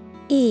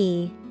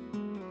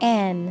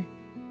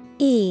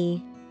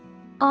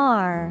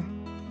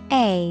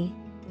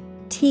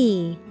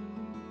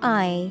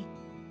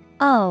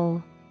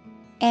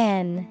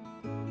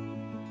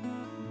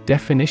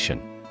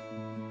 Definition: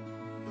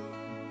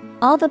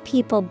 all the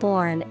people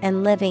born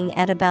and living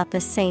at about the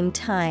same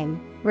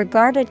time,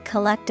 regarded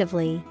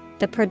collectively,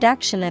 the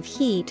production of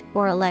heat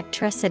or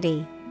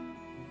electricity.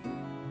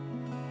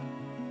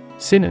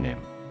 Synonym: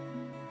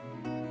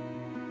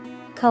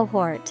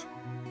 Cohort,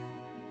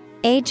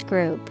 age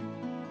group,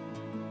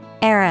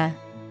 era.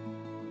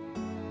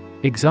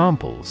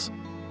 Examples: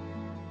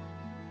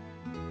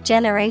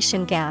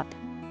 generation gap.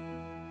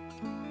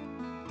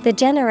 The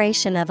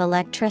generation of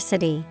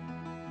electricity.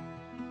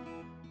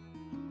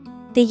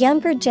 The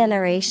younger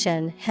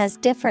generation has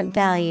different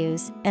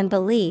values and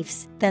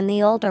beliefs than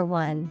the older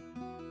one.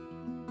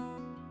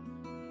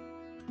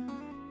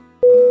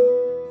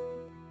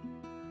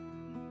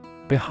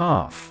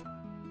 Behalf.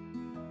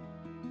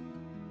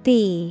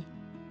 B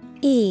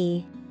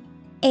E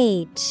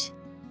H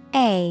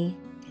A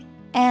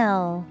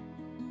L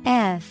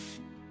F.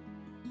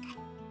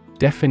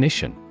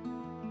 Definition.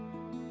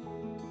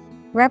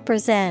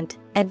 Represent,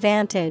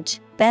 advantage,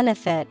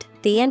 benefit,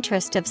 the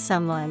interest of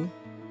someone.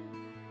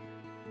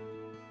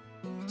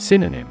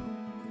 Synonym.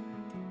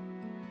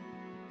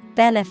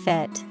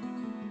 Benefit,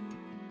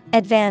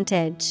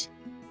 advantage,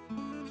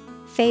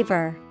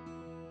 favor.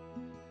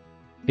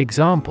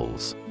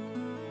 Examples.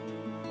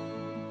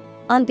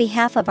 On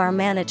behalf of our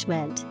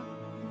management.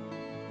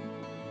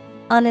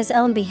 On his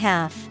own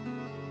behalf.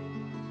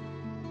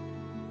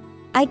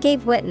 I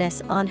gave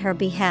witness on her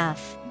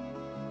behalf.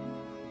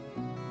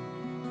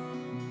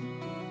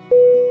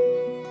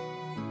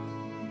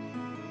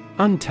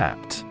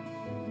 Untapped.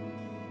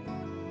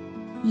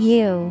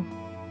 U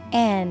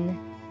N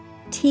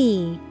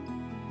T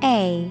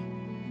A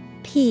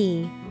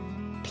P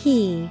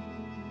P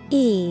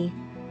E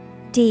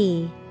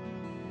D.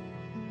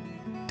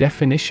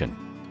 Definition.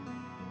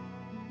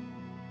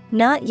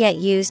 Not yet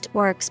used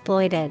or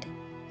exploited.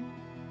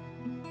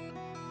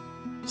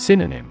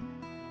 Synonym.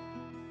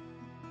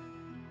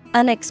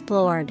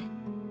 Unexplored,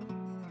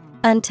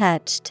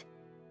 untouched,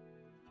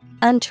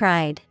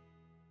 untried.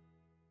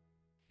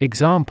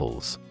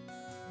 Examples.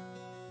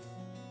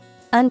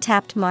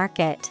 Untapped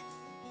market.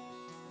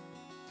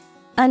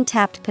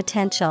 Untapped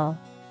potential.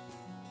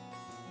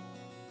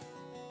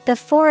 The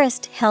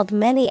forest held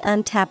many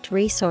untapped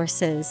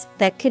resources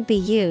that could be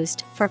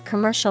used for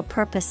commercial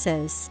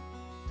purposes.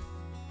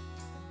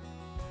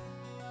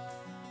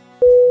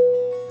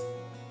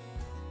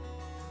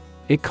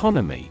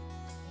 Economy.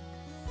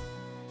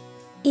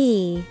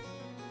 E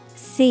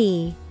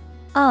C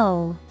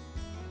O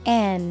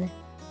N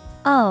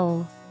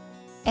O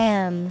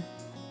M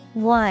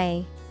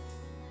Y.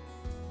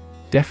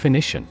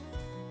 Definition.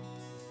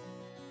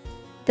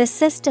 The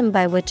system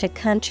by which a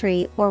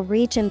country or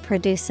region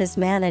produces,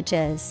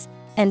 manages,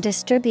 and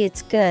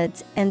distributes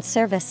goods and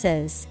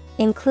services,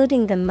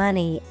 including the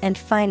money and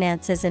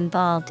finances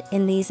involved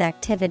in these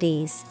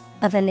activities,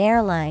 of an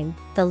airline,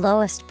 the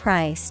lowest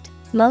priced,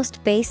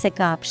 most basic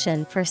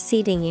option for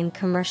seating in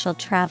commercial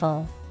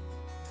travel.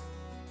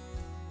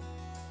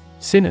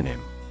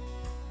 Synonym.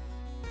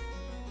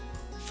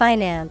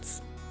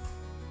 Finance,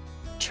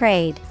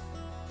 trade,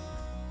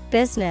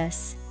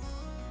 business.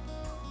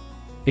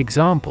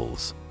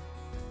 Examples.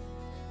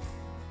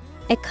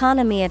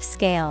 Economy of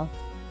scale.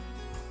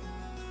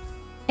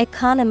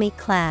 Economy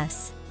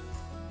class.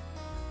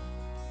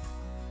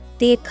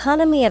 The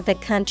economy of the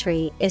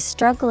country is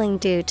struggling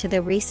due to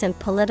the recent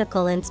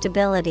political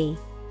instability.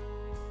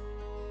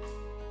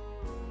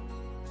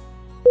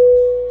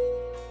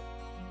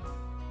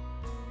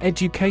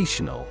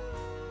 Educational.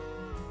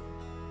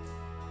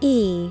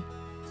 E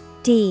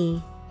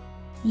D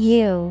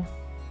U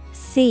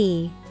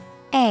C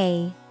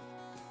A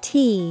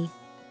T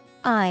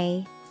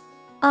I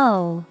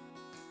O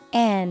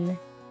N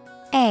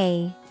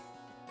A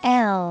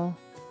L.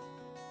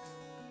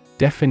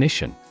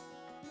 Definition.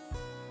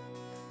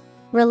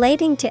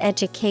 Relating to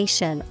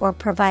education or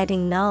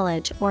providing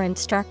knowledge or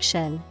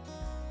instruction.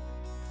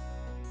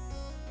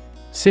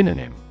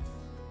 Synonym.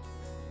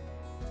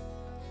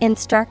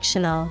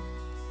 Instructional,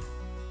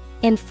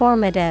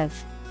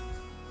 informative,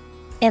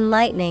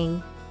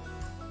 enlightening.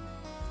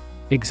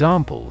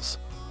 Examples.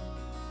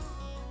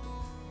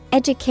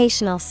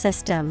 Educational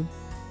system.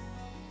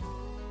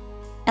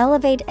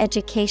 Elevate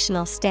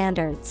educational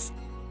standards.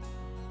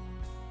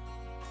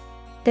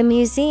 The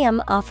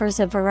museum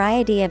offers a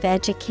variety of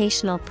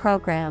educational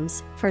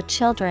programs for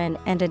children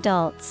and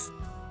adults.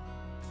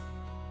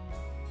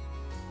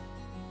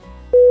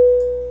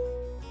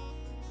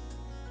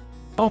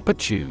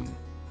 Opportune.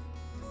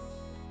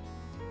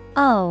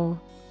 O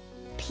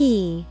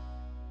P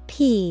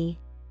P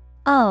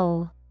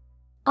O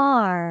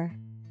R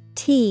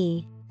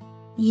T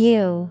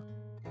U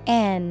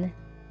N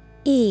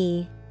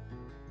E.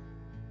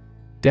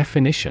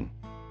 Definition.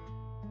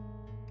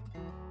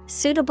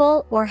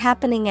 Suitable or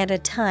happening at a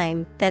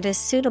time that is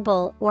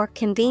suitable or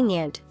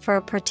convenient for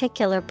a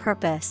particular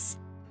purpose.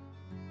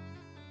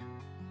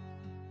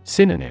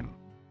 Synonym.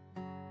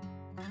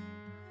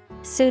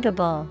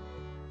 Suitable,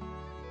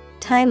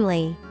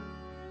 timely,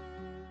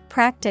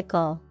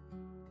 practical.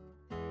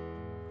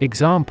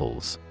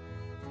 Examples.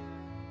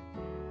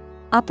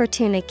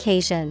 Opportune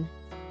occasion.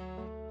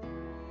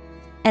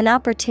 An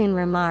opportune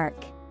remark.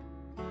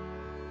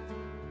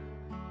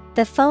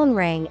 The phone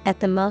rang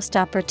at the most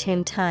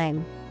opportune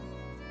time.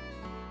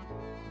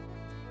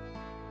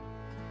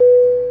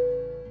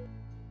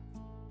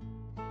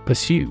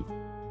 Pursue.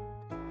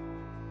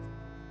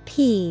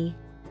 P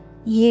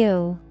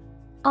U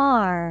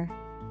R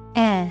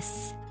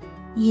S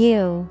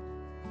U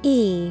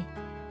E.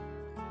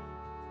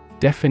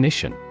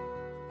 Definition.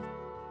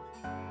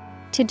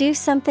 To do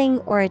something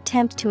or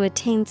attempt to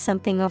attain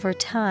something over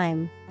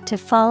time, to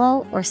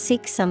follow or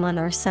seek someone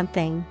or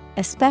something,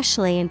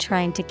 especially in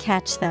trying to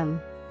catch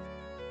them.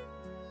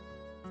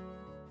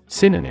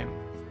 Synonym: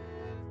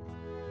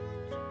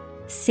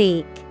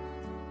 Seek,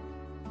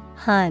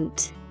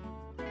 hunt,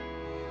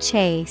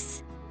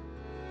 chase.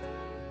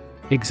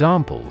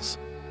 Examples: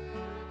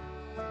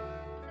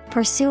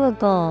 Pursue a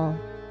goal.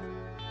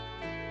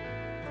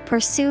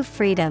 Pursue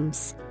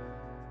freedoms.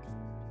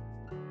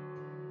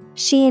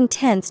 She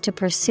intends to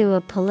pursue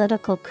a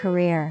political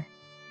career.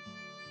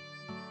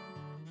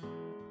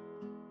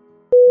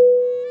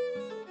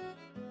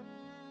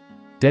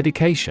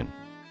 Dedication.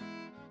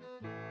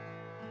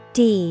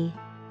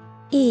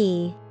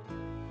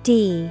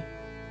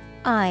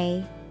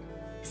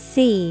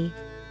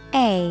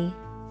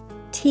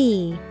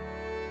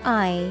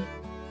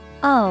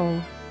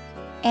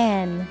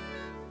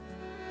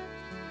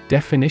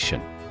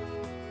 Definition: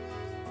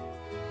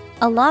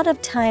 a lot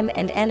of time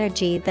and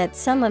energy that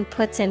someone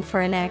puts in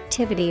for an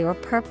activity or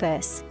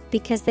purpose,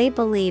 because they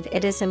believe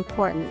it is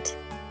important.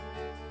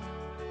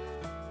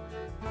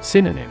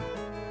 Synonym: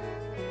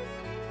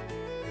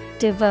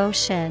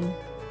 Devotion,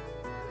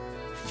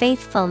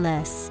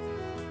 faithfulness,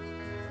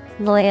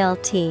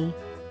 loyalty.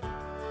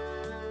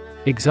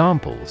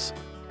 Examples: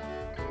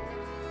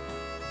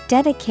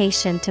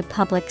 Dedication to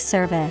public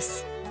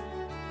service.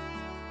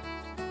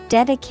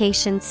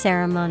 Dedication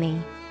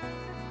ceremony.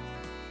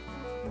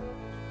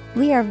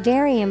 We are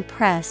very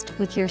impressed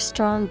with your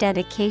strong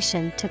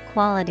dedication to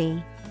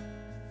quality.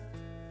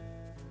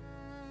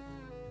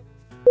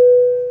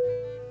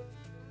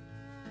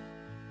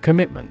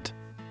 Commitment.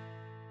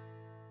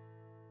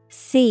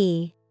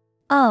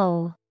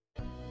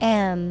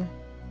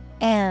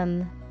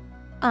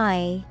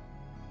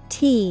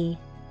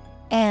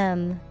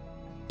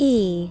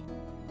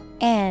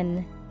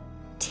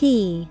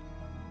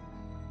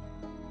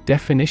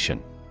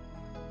 Definition: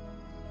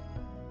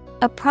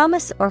 a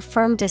promise or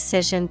firm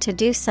decision to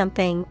do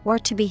something or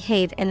to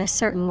behave in a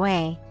certain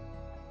way.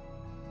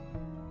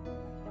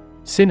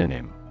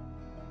 Synonym: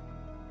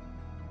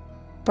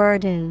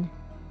 Burden,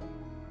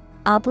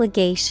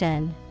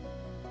 obligation,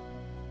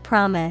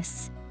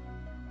 promise.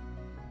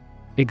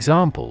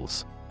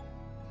 Examples: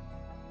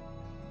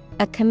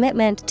 a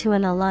commitment to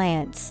an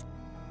alliance.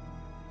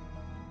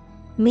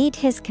 Meet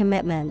his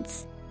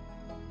commitments.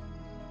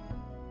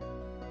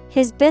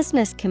 His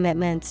business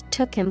commitments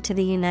took him to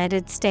the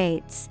United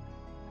States.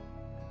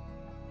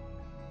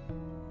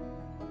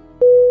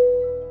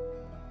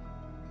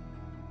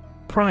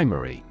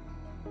 Primary.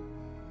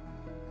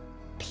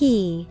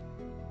 P-R-I-M-A-R-Y.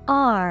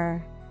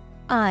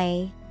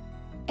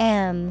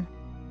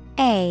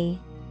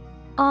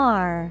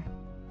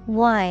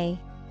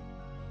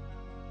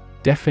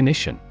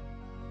 Definition: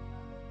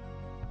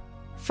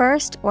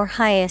 first or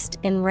highest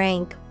in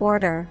rank,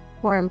 order,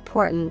 or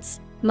importance,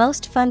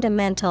 most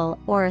fundamental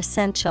or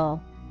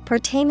essential,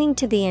 pertaining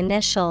to the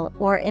initial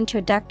or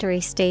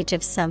introductory stage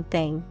of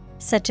something,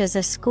 such as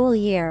a school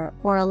year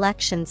or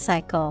election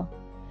cycle.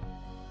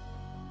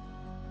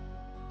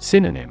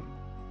 Synonym: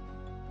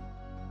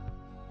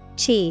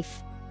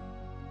 Chief,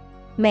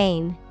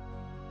 main,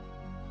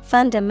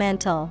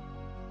 fundamental.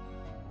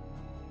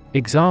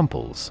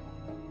 Examples: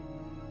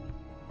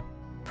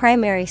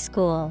 primary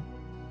school,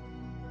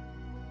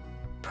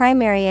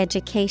 primary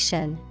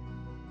education.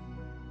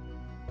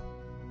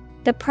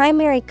 The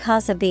primary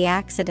cause of the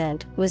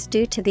accident was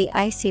due to the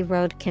icy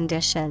road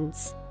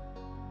conditions.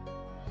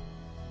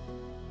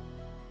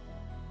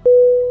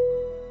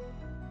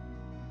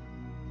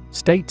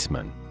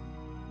 Statesman.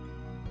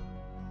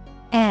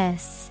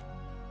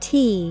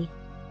 S-T-A-T-E-S-M-A-N.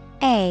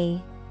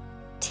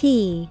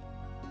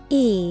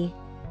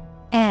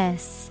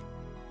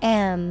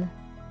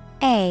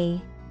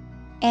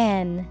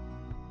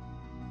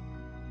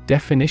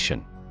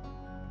 Definition: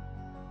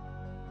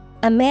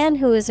 a man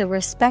who is a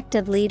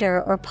respected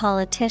leader or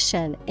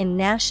politician in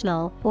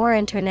national or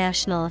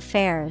international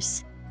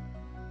affairs.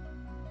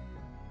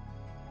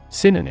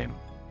 Synonym: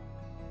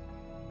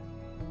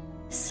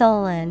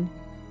 Solon,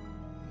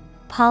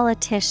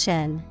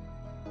 politician,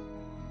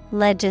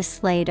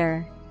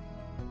 legislator.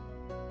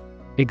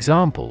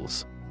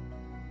 Examples: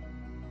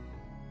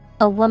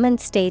 a woman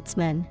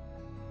statesman,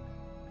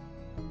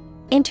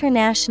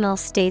 international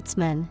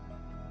statesman.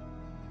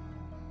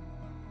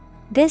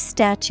 This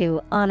statue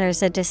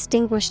honors a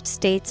distinguished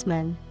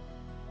statesman.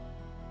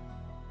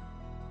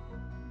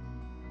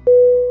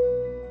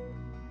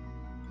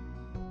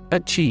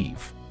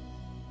 Achieve.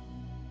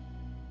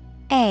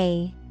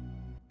 A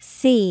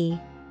C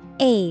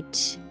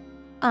H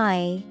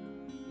I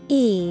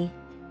E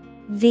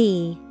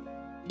V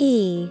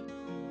E.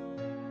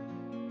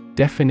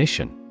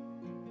 Definition: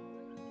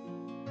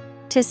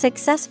 to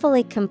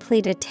successfully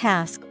complete a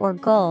task or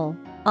goal,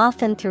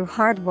 often through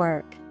hard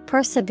work,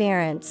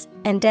 perseverance,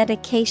 and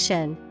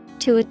dedication,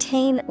 to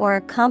attain or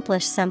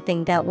accomplish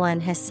something that one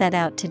has set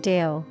out to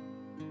do.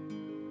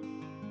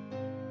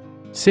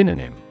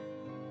 Synonym: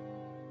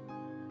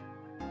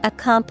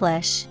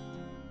 accomplish,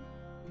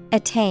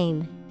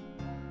 attain,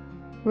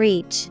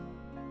 reach.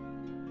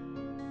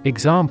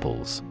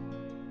 Examples: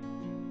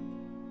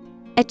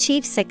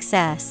 achieve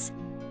success,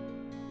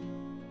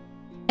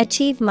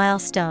 achieve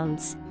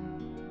milestones.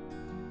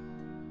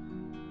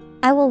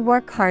 I will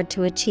work hard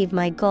to achieve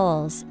my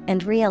goals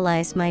and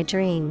realize my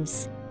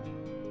dreams.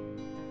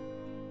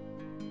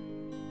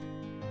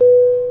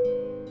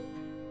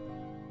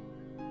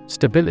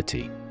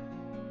 Stability.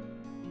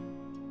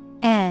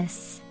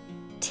 S-T-A-B-I-L-I-T-Y.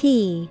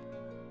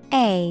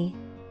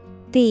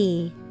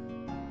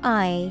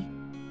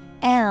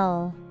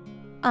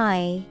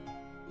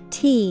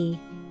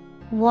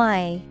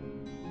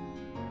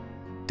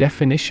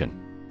 Definition: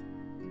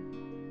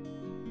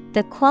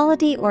 the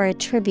quality or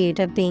attribute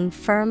of being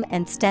firm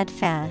and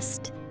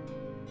steadfast.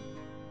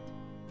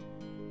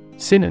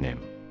 Synonym: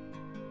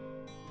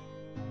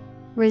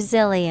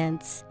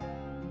 resilience,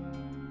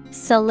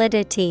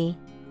 solidity,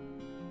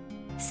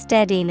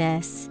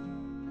 steadiness.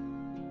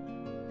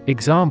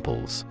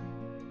 Examples: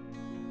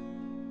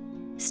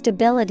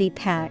 stability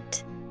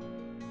pact,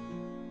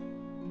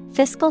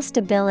 fiscal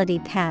stability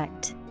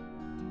pact.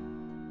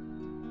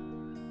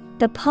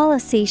 The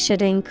policy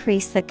should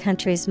increase the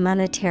country's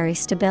monetary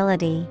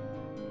stability.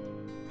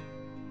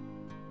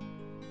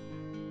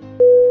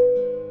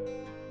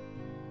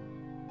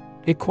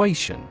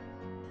 Equation.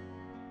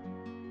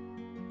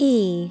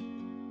 E-Q-U-A-T-I-O-N.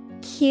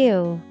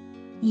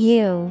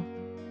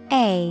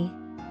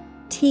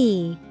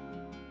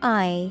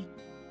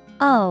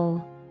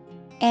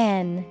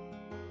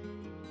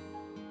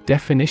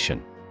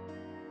 Definition: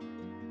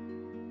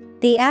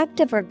 the act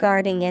of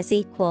regarding as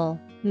equal.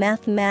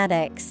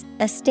 Mathematics,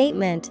 a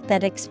statement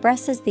that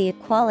expresses the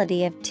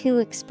equality of two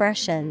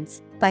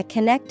expressions by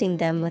connecting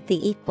them with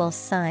the equal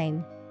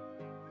sign.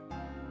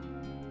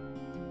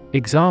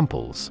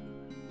 Examples: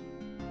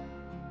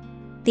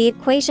 the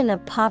equation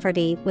of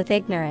poverty with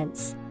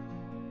ignorance.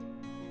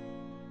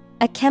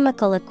 A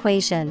chemical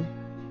equation.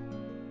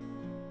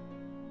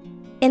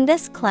 In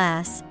this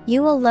class,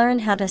 you will learn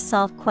how to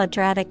solve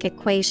quadratic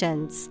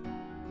equations.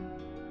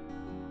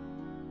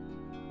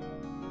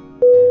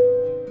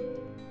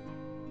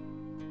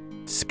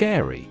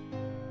 Scary.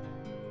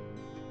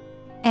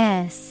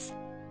 S-C-A-R-Y.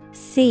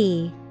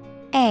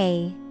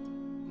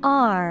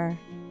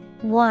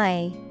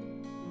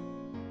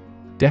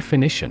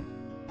 Definition: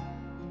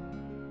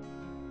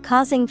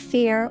 causing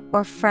fear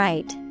or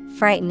fright,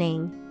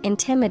 frightening,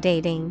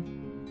 intimidating.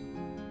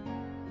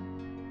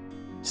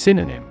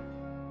 Synonym: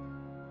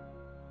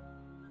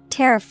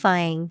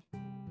 terrifying,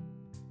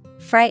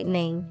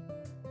 frightening,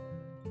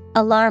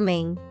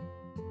 alarming.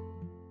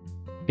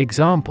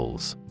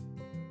 Examples: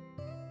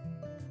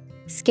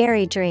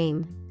 scary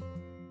dream,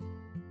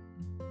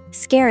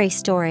 scary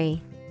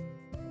story.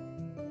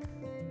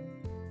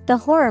 The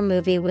horror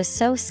movie was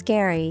so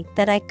scary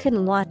that I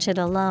couldn't watch it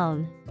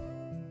alone.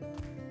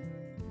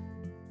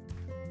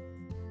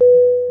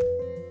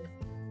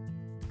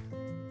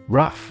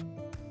 Rough.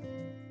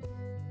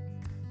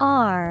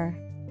 R-O-U-G-H.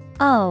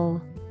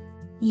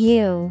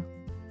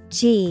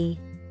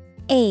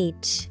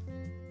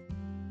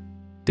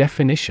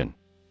 Definition: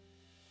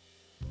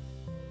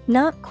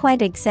 not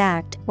quite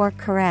exact or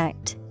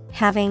correct,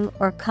 having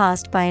or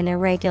caused by an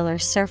irregular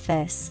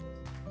surface.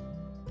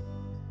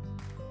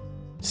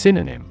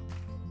 Synonym: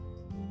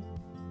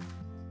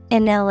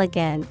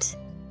 inelegant,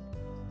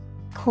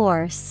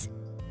 coarse,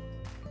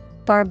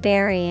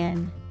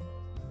 barbarian.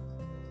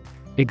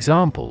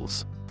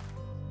 Examples: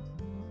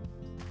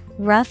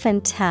 rough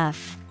and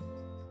tough,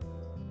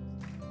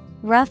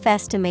 rough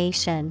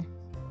estimation.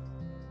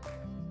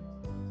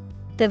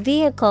 The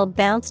vehicle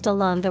bounced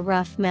along the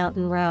rough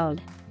mountain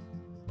road.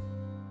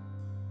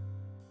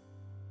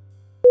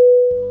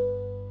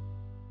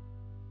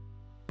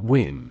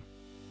 Whim.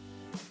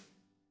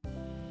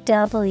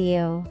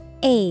 W-H-I-M.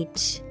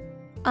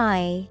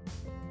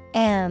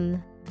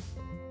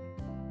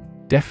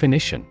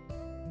 Definition: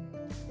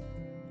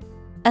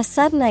 a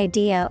sudden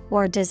idea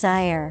or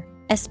desire,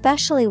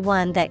 especially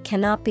one that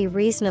cannot be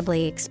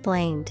reasonably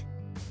explained.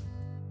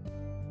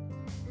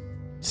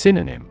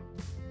 Synonym: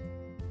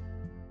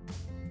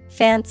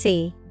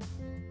 fancy,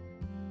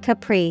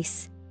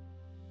 caprice,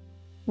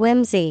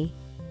 whimsy.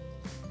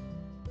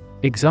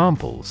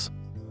 Examples: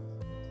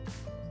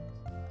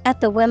 at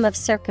the whim of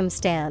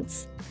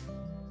circumstance,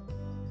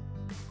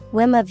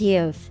 whim of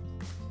youth.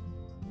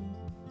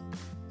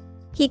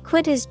 He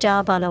quit his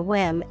job on a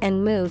whim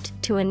and moved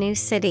to a new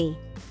city.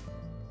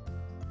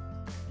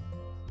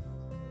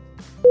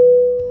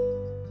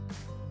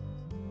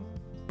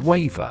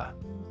 Waver.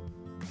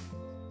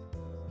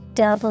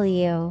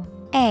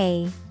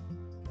 W-A-V-E-R.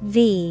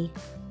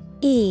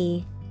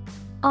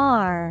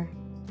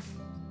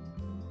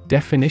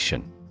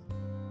 Definition: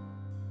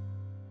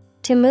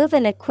 to move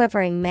in a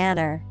quivering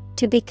manner,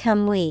 to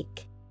become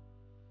weak.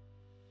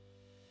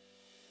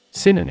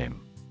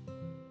 Synonym: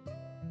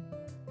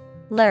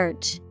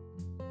 lurch,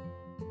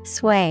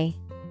 sway,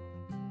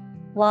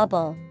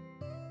 wobble.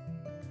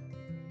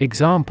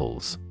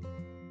 Examples: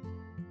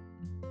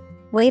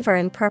 waver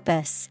in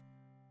purpose,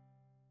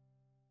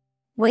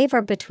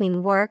 waver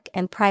between work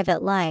and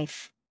private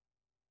life.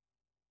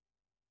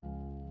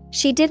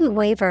 She didn't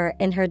waver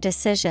in her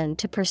decision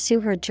to pursue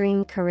her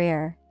dream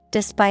career,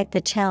 despite the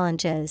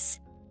challenges.